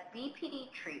 that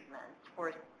BPD treatments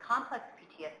for complex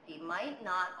PTSD might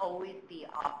not always be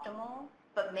optimal,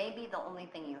 but may be the only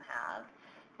thing you have.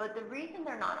 But the reason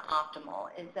they're not optimal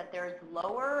is that there's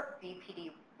lower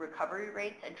BPD recovery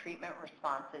rates and treatment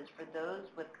responses for those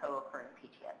with co-occurring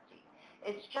PTSD.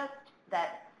 It's just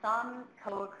that some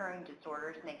co-occurring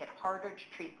disorders make it harder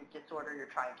to treat the disorder you're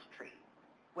trying to treat.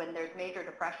 When there's major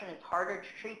depression, it's harder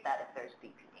to treat that if there's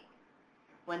BPD.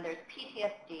 When there's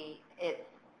PTSD, it's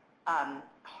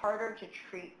harder to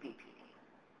treat BPD.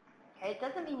 Okay? It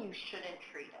doesn't mean you shouldn't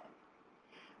treat it.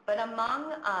 But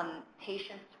among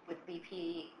patients with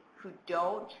BPD who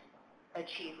don't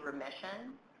achieve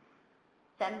remission,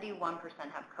 71%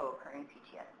 have co-occurring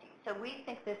PTSD. So we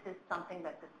think this is something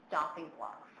that's a stopping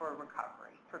block for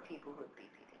recovery for people who have BPD.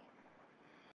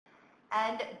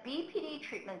 And BPD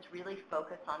treatments really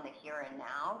focus on the here and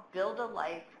now, build a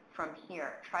life from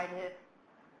here, try to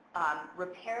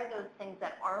repair those things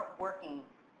that aren't working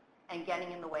and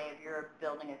getting in the way of your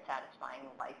building a satisfying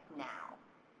life now,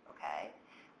 okay?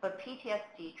 But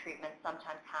PTSD treatments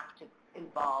sometimes have to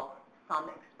involve some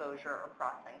exposure or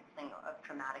processing of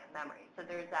traumatic memory. So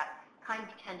there's that kind of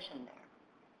tension there.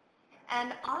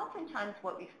 And oftentimes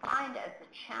what we find as a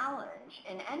challenge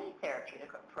in any therapeutic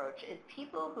approach is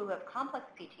people who have complex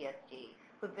PTSD,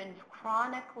 who've been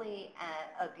chronically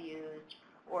abused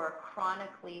or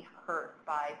chronically hurt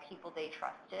by people they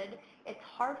trusted, it's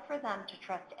hard for them to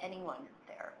trust anyone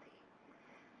in therapy.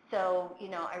 So,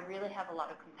 I really have a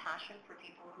lot of compassion for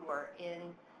people who are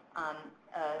in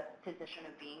a position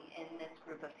of being in this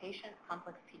group of patients.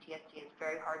 Complex PTSD is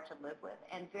very hard to live with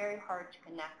and very hard to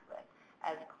connect with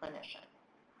as a clinician.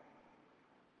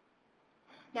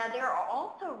 Now, there are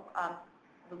also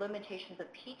limitations of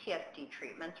PTSD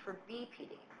treatments for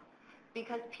BPD,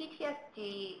 because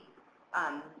PTSD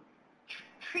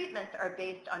treatments are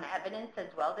based on evidence as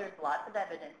well. There's lots of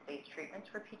evidence-based treatments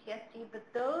for PTSD, but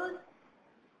those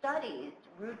studies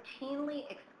routinely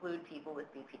exclude people with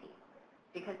BPD,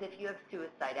 because if you have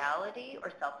suicidality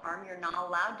or self-harm, you're not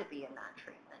allowed to be in that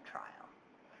treatment trial.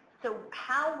 So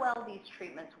how well these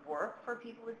treatments work for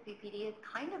people with BPD is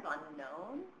kind of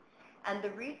unknown, and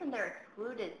the reason they're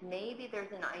excluded, maybe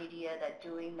there's an idea that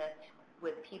doing this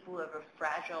with people who have a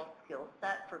fragile skill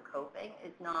set for coping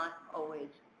is not always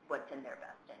what's in their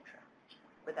best interest,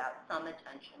 without some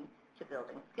attention to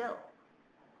building skills.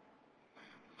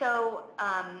 So,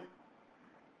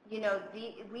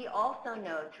 we also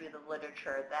know through the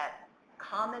literature that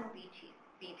common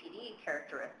BPD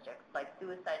characteristics like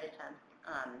suicide attempts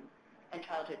and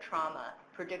childhood trauma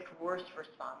predict worse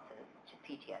responses to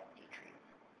PTSD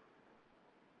treatment.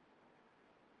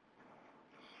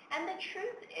 And the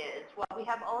truth is, while we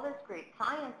have all this great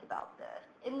science about this,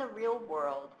 in the real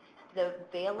world, the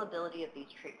availability of these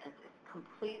treatments is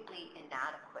completely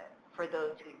inadequate for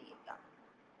those who need them.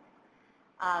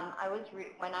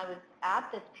 When I was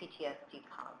at this PTSD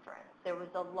conference, there was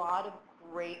a lot of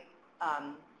great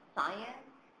science,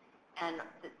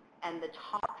 and the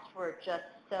talks were just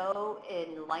so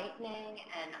enlightening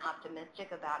and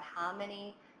optimistic about how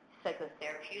many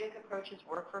psychotherapeutic approaches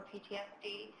work for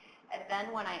PTSD. And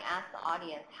then when I asked the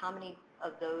audience how many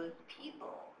of those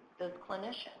people, those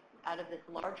clinicians, out of this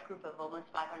large group of almost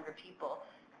 500 people,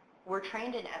 were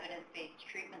trained in evidence-based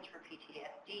treatments for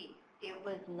PTSD, it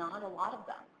was not a lot of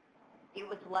them. It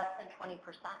was less than 20%.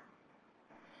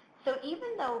 So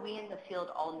even though we in the field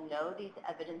all know these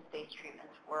evidence-based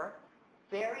treatments work,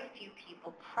 very few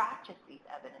people practice these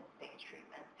evidence-based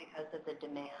treatments because of the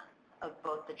demands of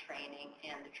both the training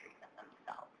and the treatment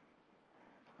themselves.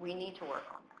 We need to work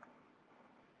on that.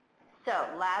 So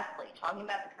lastly, talking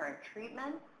about the current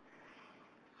treatments.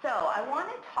 So I want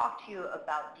to talk to you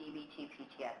about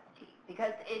DBT-PTSD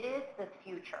because it is the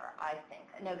future, I think,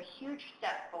 and a huge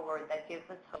step forward that gives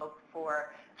us hope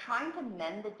for trying to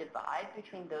mend the divide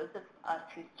between those of us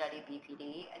who study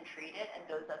BPD and treat it and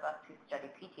those of us who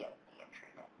study PTSD and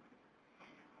treat it.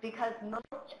 Because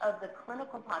most of the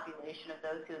clinical population of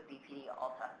those who have BPD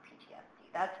also have PTSD.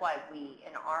 That's why we,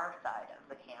 in our side of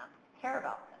the camp, care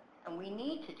about this, and we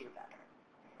need to do better.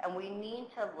 And we need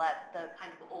to let the kind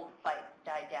of old fights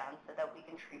die down so that we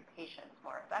can treat patients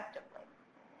more effectively.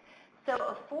 So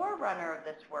a forerunner of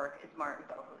this work is Martin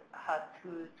Bohus,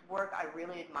 whose work I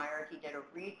really admire. He did a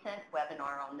recent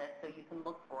webinar on this, so you can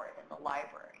look for it in the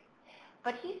library.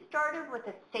 But he started with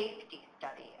a safety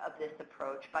study of this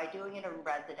approach by doing it in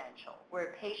residential,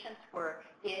 where patients were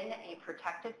in a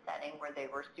protective setting where they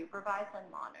were supervised and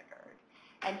monitored.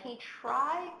 And he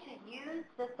tried to use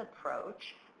this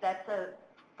approach that's a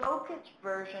focused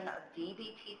version of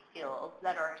DBT skills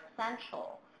that are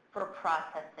essential for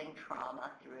processing trauma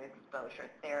through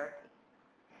exposure therapy.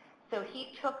 So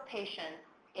he took patients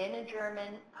in a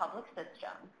German public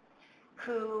system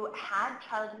who had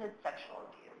childhood sexual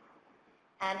abuse,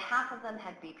 and half of them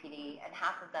had BPD and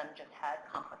half of them just had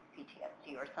complex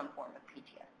PTSD or some form of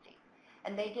PTSD.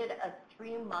 And they did a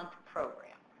 3-month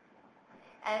program,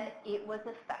 and it was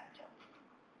effective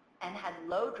and had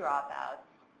low dropouts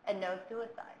and no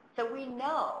suicide. So we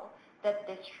know that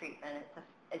this treatment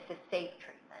is a safe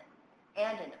treatment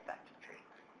and an effective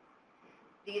treatment.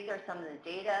 These are some of the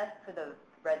data for the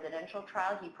residential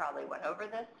trial. He probably went over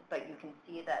this, but you can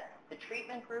see that the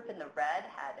treatment group in the red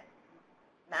had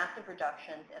massive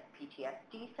reductions of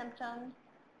PTSD symptoms.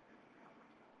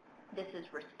 This is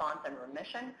response and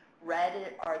remission.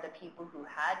 Red are the people who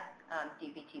had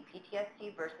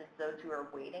DBT-PTSD versus those who are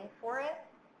waiting for it.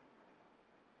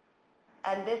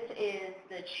 And this is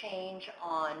the change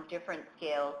on different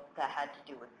scales that had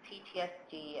to do with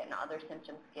PTSD and other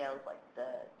symptom scales like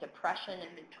the depression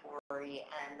inventory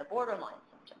and the borderline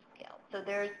symptom scale. So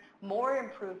there's more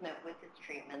improvement with this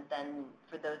treatment than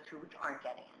for those who aren't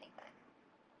getting anything.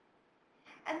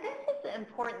 And this is the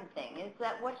important thing, is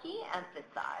that what he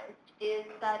emphasized is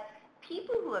that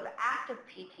people who have active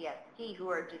PTSD who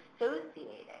are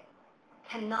dissociating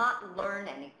cannot learn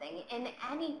anything in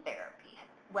any therapy,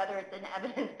 whether it's an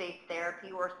evidence-based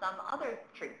therapy or some other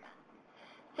treatment.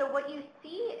 So what you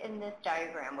see in this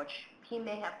diagram, which he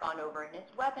may have gone over in his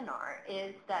webinar,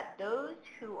 is that those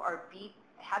who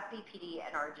have BPD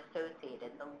and are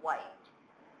dissociated, the white,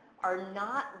 are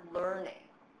not learning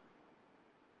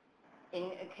in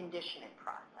a conditioning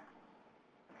process,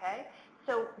 okay?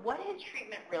 So what his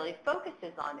treatment really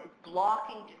focuses on is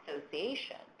blocking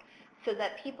dissociation so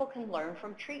that people can learn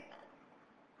from treatment.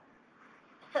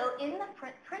 So in the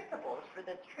principles for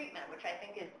this treatment, which I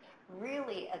think is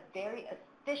really a very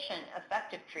efficient,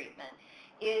 effective treatment,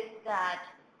 is that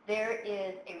there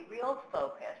is a real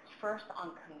focus first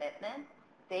on commitment.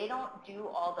 They don't do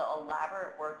all the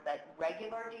elaborate work that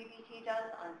regular DBT does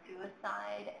on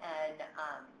suicide and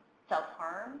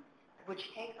self-harm, which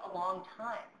takes a long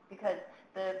time, because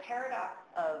the paradox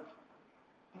of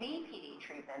BPD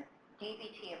treatment,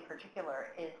 DBT in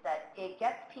particular, is that it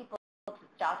gets people to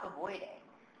stop avoiding.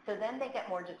 So then they get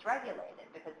more dysregulated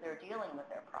because they're dealing with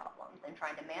their problems and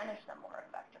trying to manage them more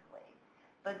effectively.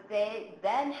 But they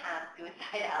then have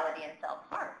suicidality and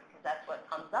self-harm because that's what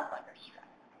comes up under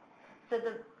stress. So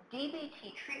the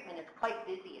DBT treatment is quite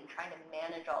busy in trying to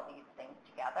manage all these things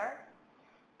together.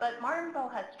 But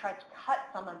Martinville has tried to cut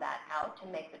some of that out to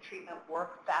make the treatment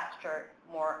work faster,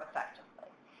 more effectively.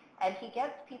 And he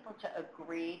gets people to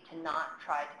agree to not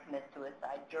try to commit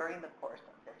suicide during the course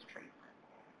of this treatment,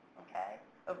 okay?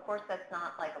 Of course, that's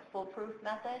not like a foolproof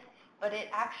method, but it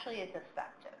actually is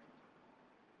effective.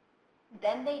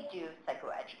 Then they do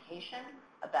psychoeducation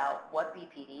about what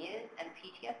BPD is and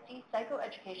PTSD.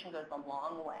 Psychoeducation goes a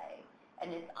long way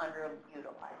and is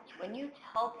underutilized. When you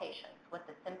tell patients what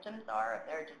the symptoms are of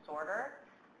their disorder,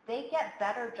 they get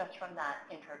better just from that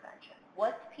intervention.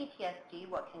 What's PTSD?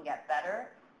 What can get better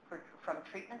from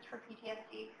treatments for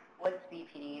PTSD? What's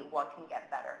BPD? What can get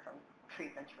better from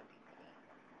treatments for BPD?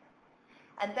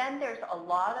 And then there's a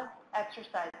lot of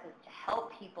exercises to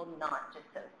help people not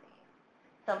dissociate.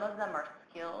 Some of them are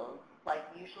skills, like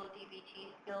usual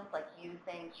DBT skills, like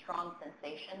using strong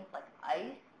sensations like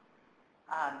ice,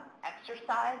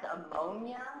 exercise,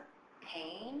 ammonia,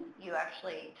 pain. You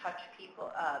actually touch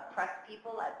people, press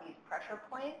people at these pressure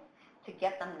points to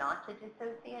get them not to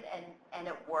dissociate, and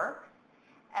it works.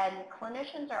 And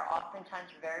clinicians are oftentimes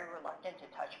very reluctant to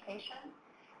touch patients,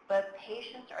 but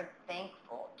patients are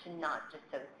thankful to not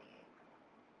dissociate,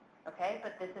 okay?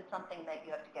 But this is something that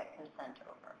you have to get consent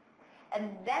over.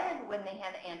 And then when they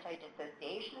have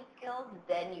anti-dissociation skills,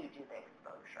 then you do the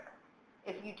exposure.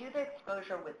 If you do the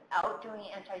exposure without doing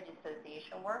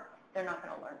anti-dissociation work, they're not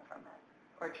going to learn from it,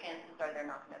 or chances are they're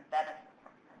not going to benefit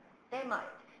from it. They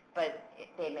might, but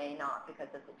they may not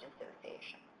because of the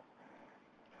dissociation.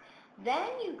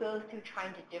 Then you go through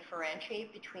trying to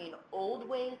differentiate between old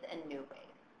ways and new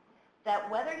ways.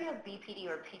 That whether you have BPD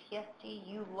or PTSD,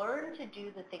 you learn to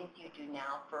do the things you do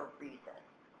now for a reason.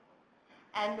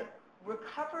 And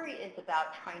recovery is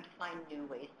about trying to find new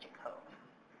ways to cope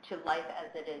to life as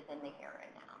it is in the here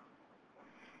and now.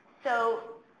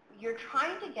 So you're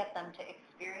trying to get them to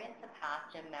experience the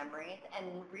past and memories and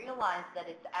realize that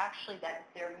it's actually that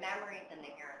they're memories in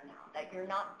the here and now, that you're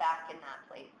not back in that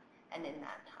place and in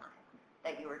that time,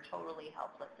 that you were totally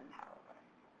helpless and powerless.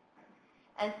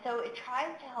 And so it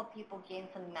tries to help people gain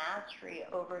some mastery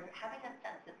over having a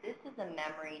sense that this is a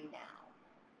memory now.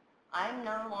 I'm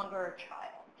no longer a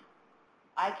child.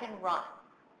 I can run.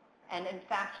 And in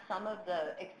fact, some of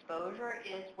the exposure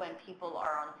is when people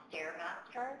are on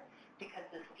Stairmaster because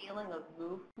the feeling of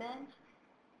movement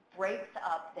breaks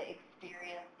up the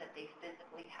experience that they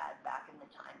physically had back in the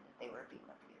time that they were being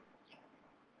abused.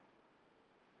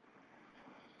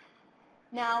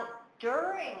 Now,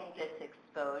 during this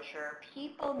exposure,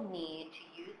 people need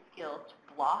to use skills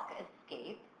to block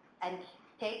escape and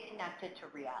stay connected to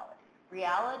reality.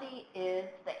 Reality is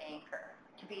the anchor.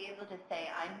 To be able to say,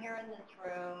 I'm here in this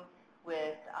room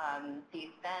with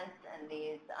these vents and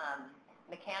these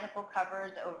mechanical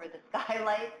covers over the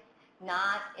skylights,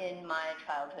 not in my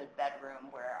childhood bedroom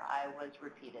where I was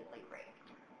repeatedly raped.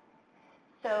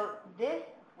 So this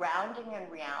grounding in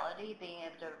reality, being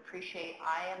able to appreciate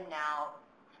I am now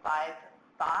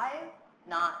 5'5",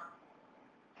 not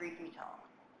 3 feet tall.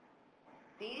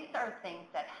 These are things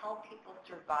that help people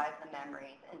survive the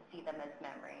memories and see them as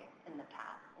memories in the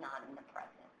past, not in the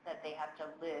present, that they have to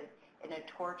live in a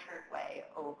tortured way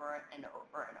over and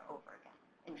over and over again,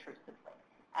 intrusively,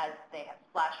 as they have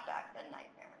flashbacks and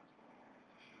nightmares.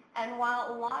 And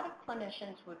while a lot of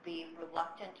clinicians would be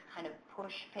reluctant to kind of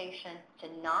push patients to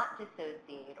not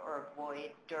dissociate or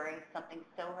avoid during something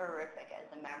so horrific as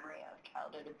a memory of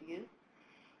childhood abuse,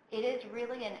 it is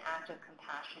really an act of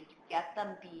compassion to get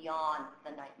them beyond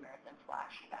the nightmares and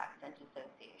flashbacks and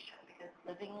dissociation, because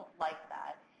living like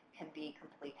that can be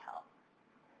complete hell.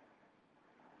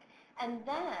 And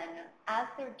then, as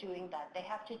they're doing that, they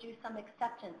have to do some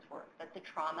acceptance work that the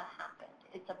trauma happened.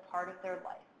 It's a part of their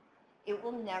life. It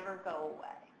will never go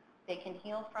away. They can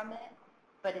heal from it,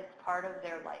 but it's part of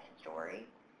their life story.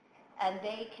 And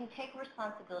they can take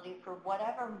responsibility for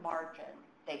whatever margin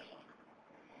they can.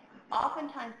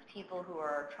 Oftentimes, people who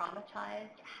are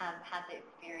traumatized have had the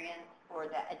experience or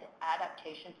the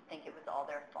adaptation to think it was all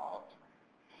their fault.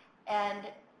 And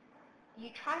you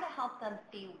try to help them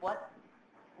see what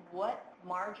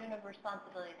margin of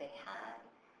responsibility they had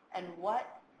and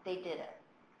what they didn't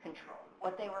control,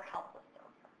 what they were helpless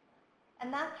over.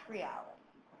 And that's reality.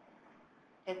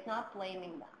 It's not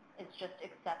blaming them. It's just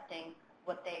accepting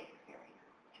what they experienced.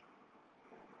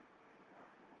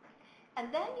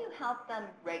 And then you help them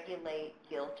regulate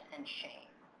guilt and shame.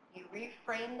 You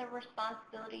reframe the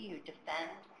responsibility, you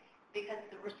defend, because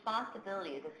the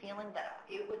responsibility, the feeling that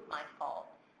it was my fault,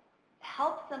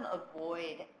 helps them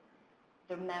avoid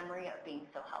the memory of being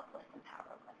so helpless and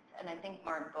powerless. And I think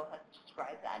Martin Bohas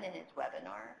described that in his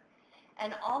webinar.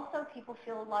 And also people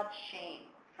feel a lot of shame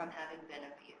from having been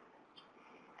abused.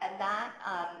 And that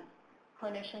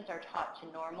clinicians are taught to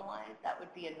normalize. That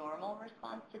would be a normal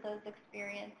response to those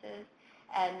experiences.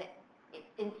 And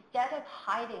instead of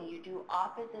hiding, you do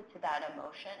opposite to that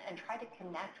emotion and try to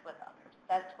connect with others.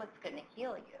 That's what's going to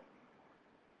heal you.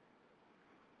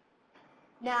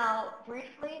 Now,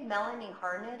 briefly, Melanie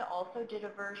Harned also did a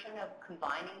version of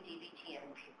combining DBT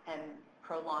and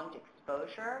prolonged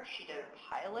exposure. She did a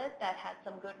pilot that had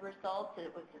some good results.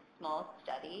 It was a small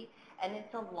study, and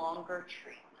it's a longer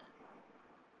treatment.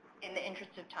 In the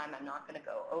interest of time, I'm not going to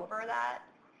go over that.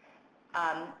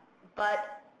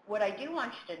 But what I do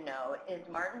want you to know is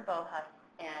Martin Bohas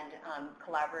and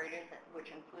collaborators, which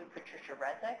include Patricia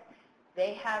Rezick,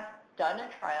 they have done a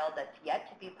trial that's yet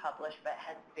to be published but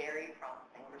has very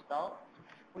promising results.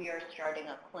 We are starting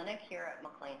a clinic here at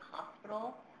McLean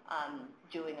Hospital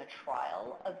doing a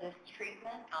trial of this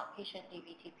treatment, outpatient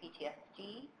DBT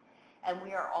PTSD, and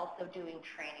we are also doing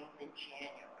trainings in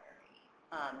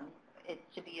January.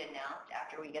 It's to be announced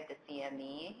after we get the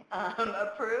CME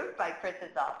approved by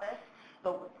Chris's office,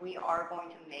 but we are going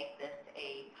to make this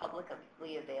a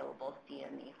publicly available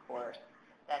CME course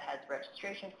that has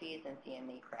registration fees and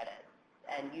CME credits.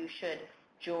 And you should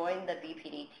join the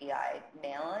BPDTI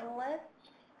mailing list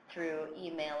through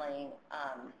emailing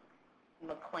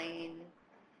McLean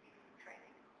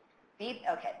Training.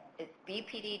 Okay, it's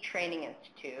BPD Training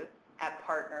Institute at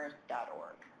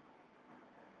partners.org.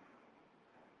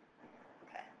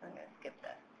 Okay, I'm going to skip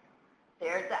this.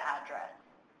 There's the address,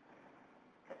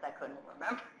 because I couldn't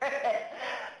remember it.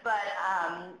 But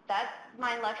that's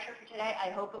my lecture for today. I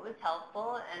hope it was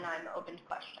helpful, and I'm open to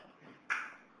questions.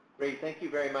 Great. Thank you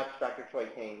very much, Dr.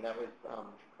 Choi-Kain. That was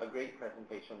a great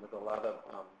presentation with a lot of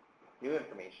new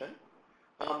information.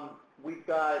 We've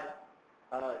got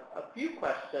a few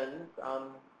questions.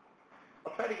 I'll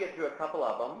try to get through a couple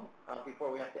of them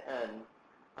before we have to end.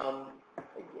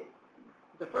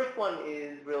 The first one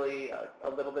is really a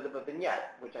little bit of a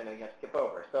vignette, which I know you have to skip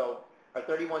over. So our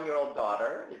 31-year-old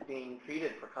daughter is being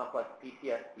treated for complex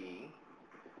PTSD,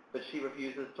 but she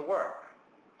refuses to work.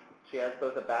 She has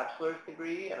both a bachelor's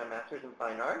degree and a master's in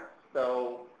fine arts,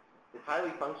 so is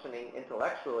highly functioning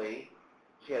intellectually.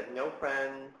 She has no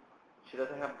friends. She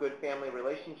doesn't have good family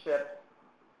relationships.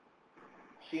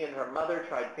 She and her mother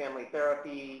tried family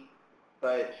therapy,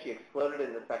 but she exploded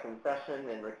in the second session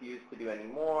and refused to do any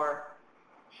more.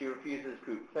 She refuses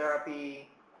group therapy.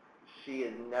 She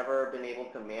has never been able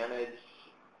to manage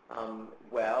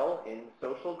well in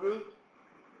social groups.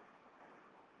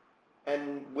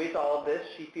 And with all of this,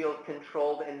 she feels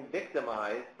controlled and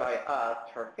victimized by us,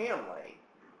 her family.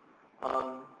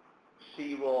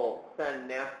 She will send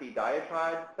nasty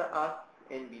diatribes to us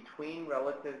in between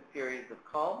relative periods of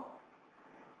calm.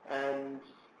 And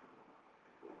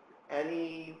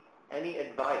any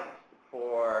advice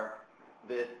for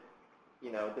this,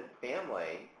 this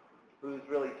family who's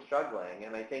really struggling?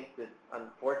 And I think this,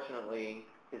 unfortunately,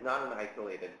 is not an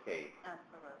isolated case.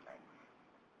 Absolutely.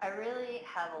 I really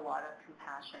have a lot of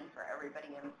compassion for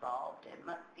everybody involved. It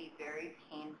must be very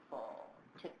painful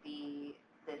to be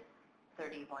this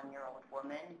 31-year-old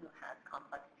woman who has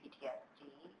complex PTSD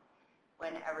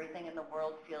when everything in the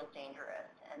world feels dangerous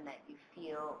and that you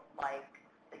feel like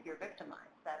that you're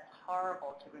victimized. That's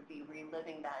horrible to be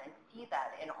reliving that and see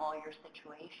that in all your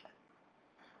situations.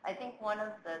 I think one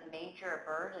of the major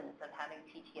burdens of having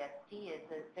PTSD is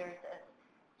that there's a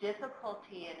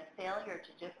difficulty and a failure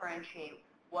to differentiate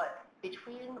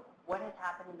between what has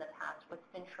happened in the past, what's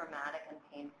been traumatic and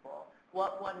painful,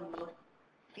 what one most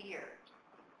fears,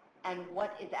 and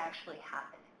what is actually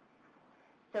happening.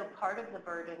 So part of the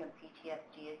burden of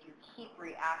PTSD is you keep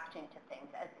reacting to things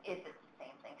as if it's the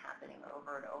same thing happening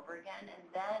over and over again, and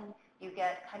then you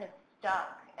get kind of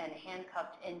stuck and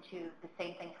handcuffed into the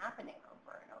same thing happening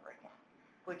over and over again,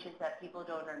 which is that people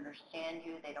don't understand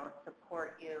you, they don't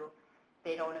support you,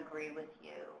 they don't agree with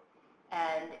you,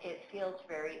 and it feels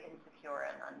very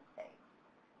insecure and unsafe.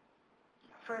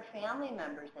 For family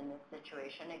members in this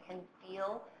situation, it can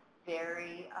feel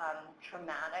very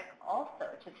traumatic also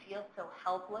to feel so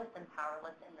helpless and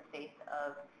powerless in the face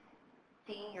of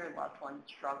seeing your loved one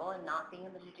struggle and not being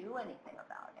able to do anything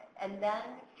about it. And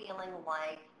then feeling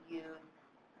like you've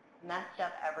messed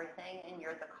up everything and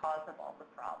you're the cause of all the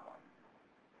problems.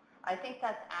 I think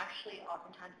that's actually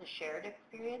oftentimes a shared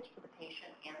experience for the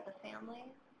patient and the family.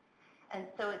 And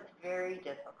so it's very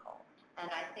difficult. And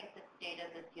I think the state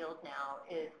of the field now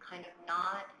is kind of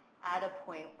not at a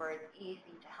point where it's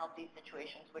easy to help these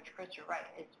situations, which, Chris, you're right,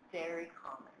 it's very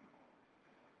common.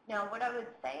 Now, what I would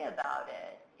say about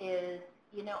it is,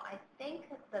 I think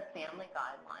the family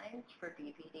guidelines for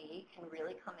BPD can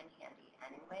really come in handy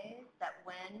anyways, that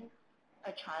when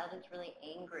a child is really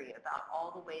angry about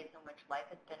all the ways in which life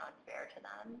has been unfair to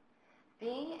them,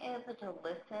 being able to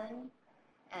listen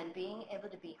and being able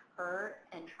to be heard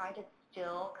and try to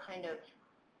still kind of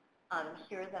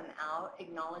hear them out,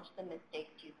 acknowledge the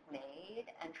mistakes you've made,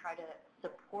 and try to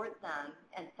support them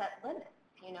and set limits.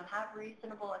 Have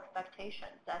reasonable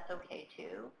expectations. That's okay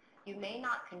too. You may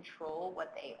not control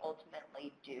what they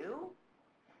ultimately do,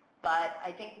 but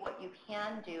I think what you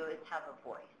can do is have a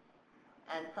voice.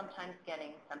 And sometimes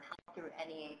getting some help through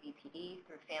NEA BPD,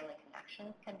 through family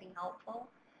connections can be helpful.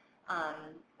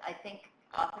 I think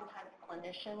oftentimes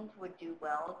clinicians would do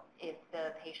well if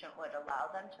the patient would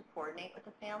allow them to coordinate with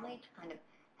the family to kind of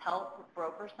help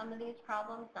broker some of these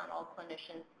problems. Not all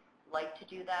clinicians like to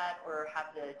do that or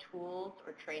have the tools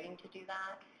or training to do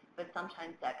that, but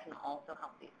sometimes that can also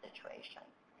help these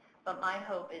situations. But my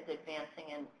hope is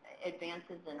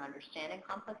advances in understanding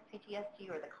complex PTSD,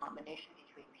 or the combination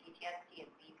between PTSD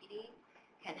and BPD,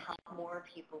 can help more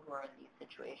people who are in these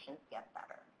situations get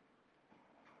better.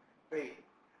 Great.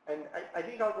 And I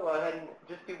think I'll go ahead and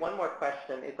just do one more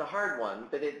question. It's a hard one,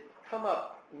 but it's come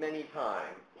up many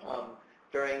times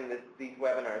during these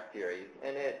webinar series.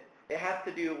 And it has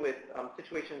to do with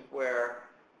situations where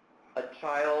a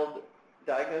child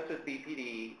diagnosed with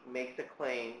BPD makes a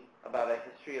claim about a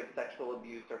history of sexual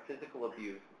abuse or physical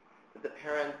abuse that the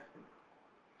parents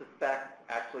suspect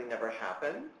actually never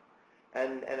happened.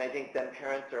 And I think then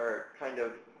parents are kind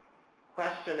of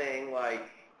questioning, like,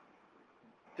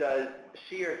 does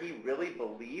she or he really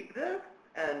believe this?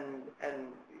 And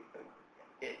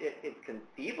it's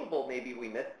conceivable maybe we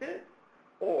missed it.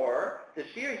 Or does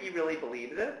she or he really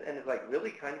believe this and is like really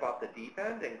kind of off the deep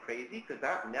end and crazy because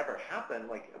that never happened?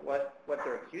 Like what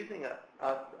they're accusing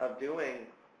us of doing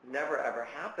never ever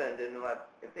happened, and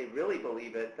if they really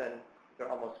believe it, then they're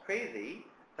almost crazy,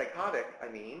 psychotic,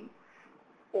 I mean.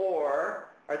 Or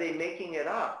are they making it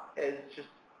up as just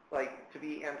like to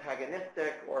be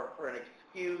antagonistic or for an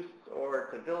excuse or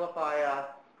to vilify us?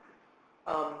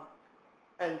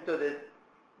 And so this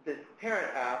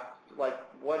parent asks, like,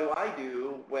 what do I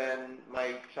do when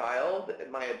my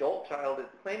adult child is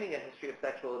claiming a history of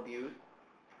sexual abuse?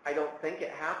 I don't think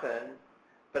it happened,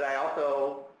 but I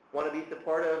also want to be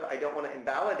supportive. I don't want to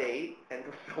invalidate. And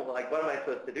so, like, what am I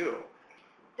supposed to do?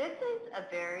 This is a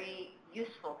very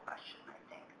useful question, I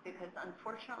think, because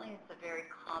unfortunately it's a very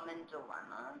common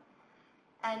dilemma.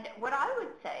 And what I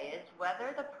would say is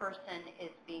whether the person is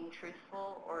being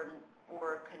truthful or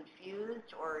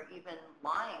confused or even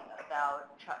lying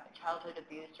about childhood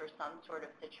abuse or some sort of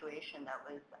situation that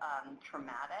was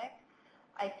traumatic,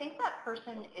 I think that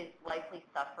person is likely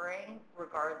suffering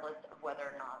regardless of whether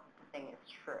or not the thing is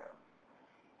true.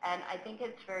 And I think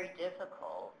it's very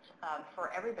difficult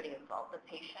for everybody involved, the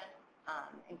patient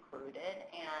included,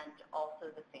 and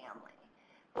also the family.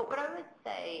 But what I would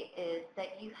say is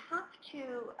that you have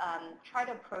to try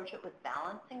to approach it with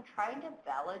balancing, trying to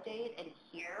validate and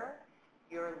hear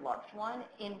your loved one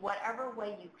in whatever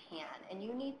way you can. And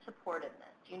you need support in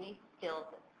this. You need skills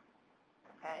in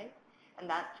this, okay? And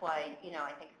that's why,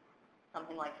 I think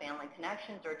something like Family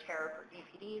Connections or Terror for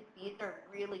BPDs, these are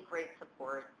really great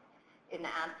supports in the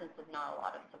absence of not a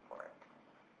lot of support.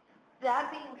 That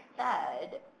being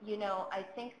said, I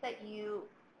think that you,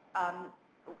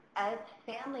 as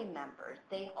family members,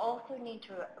 they also need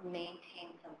to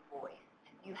maintain some voice.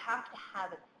 You have to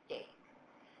have a stake.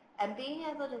 And being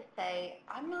able to say,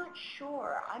 I'm not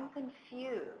sure, I'm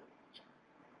confused,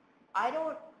 I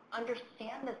don't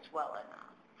understand this well enough.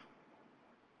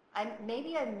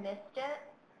 Maybe I missed it,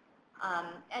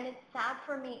 and it's sad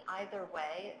for me either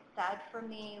way. It's sad for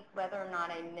me whether or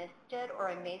not I missed it or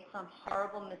I made some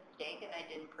horrible mistake and I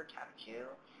didn't protect you.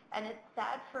 And it's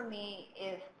sad for me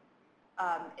if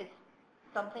it's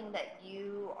something that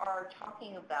you are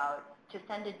talking about to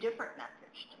send a different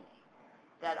message to me,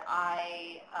 that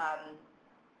I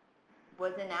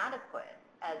was inadequate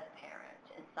as a parent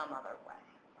in some other way.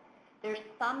 There's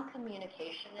some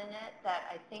communication in it that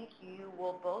I think you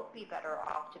will both be better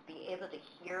off to be able to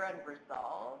hear and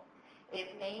resolve.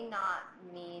 It may not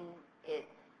mean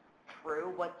it's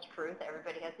true. What's truth?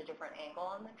 Everybody has a different angle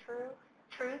on the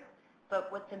truth.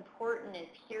 But what's important is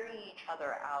hearing each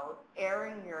other out,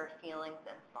 airing your feelings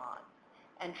and thoughts,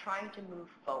 and trying to move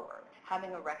forward,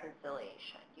 having a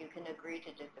reconciliation. You can agree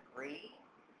to disagree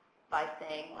by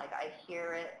saying, like, I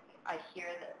hear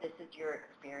that this is your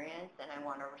experience and I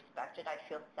want to respect it. I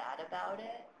feel sad about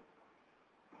it.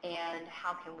 And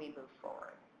how can we move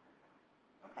forward?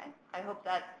 Okay. I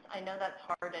know that's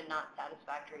hard and not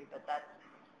satisfactory, but that's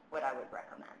what I would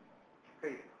recommend.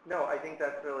 Great. No, I think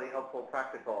that's really helpful,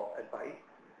 practical advice.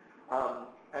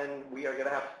 And we are going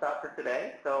to have to stop for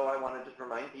today, so I want to just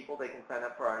remind people they can sign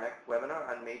up for our next webinar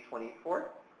on May 24th.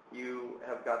 You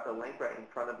have got the link right in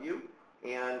front of you.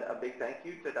 And a big thank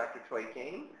you to Dr.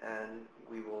 Choi-Kain, and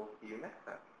we will see you next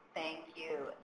time. Thank you.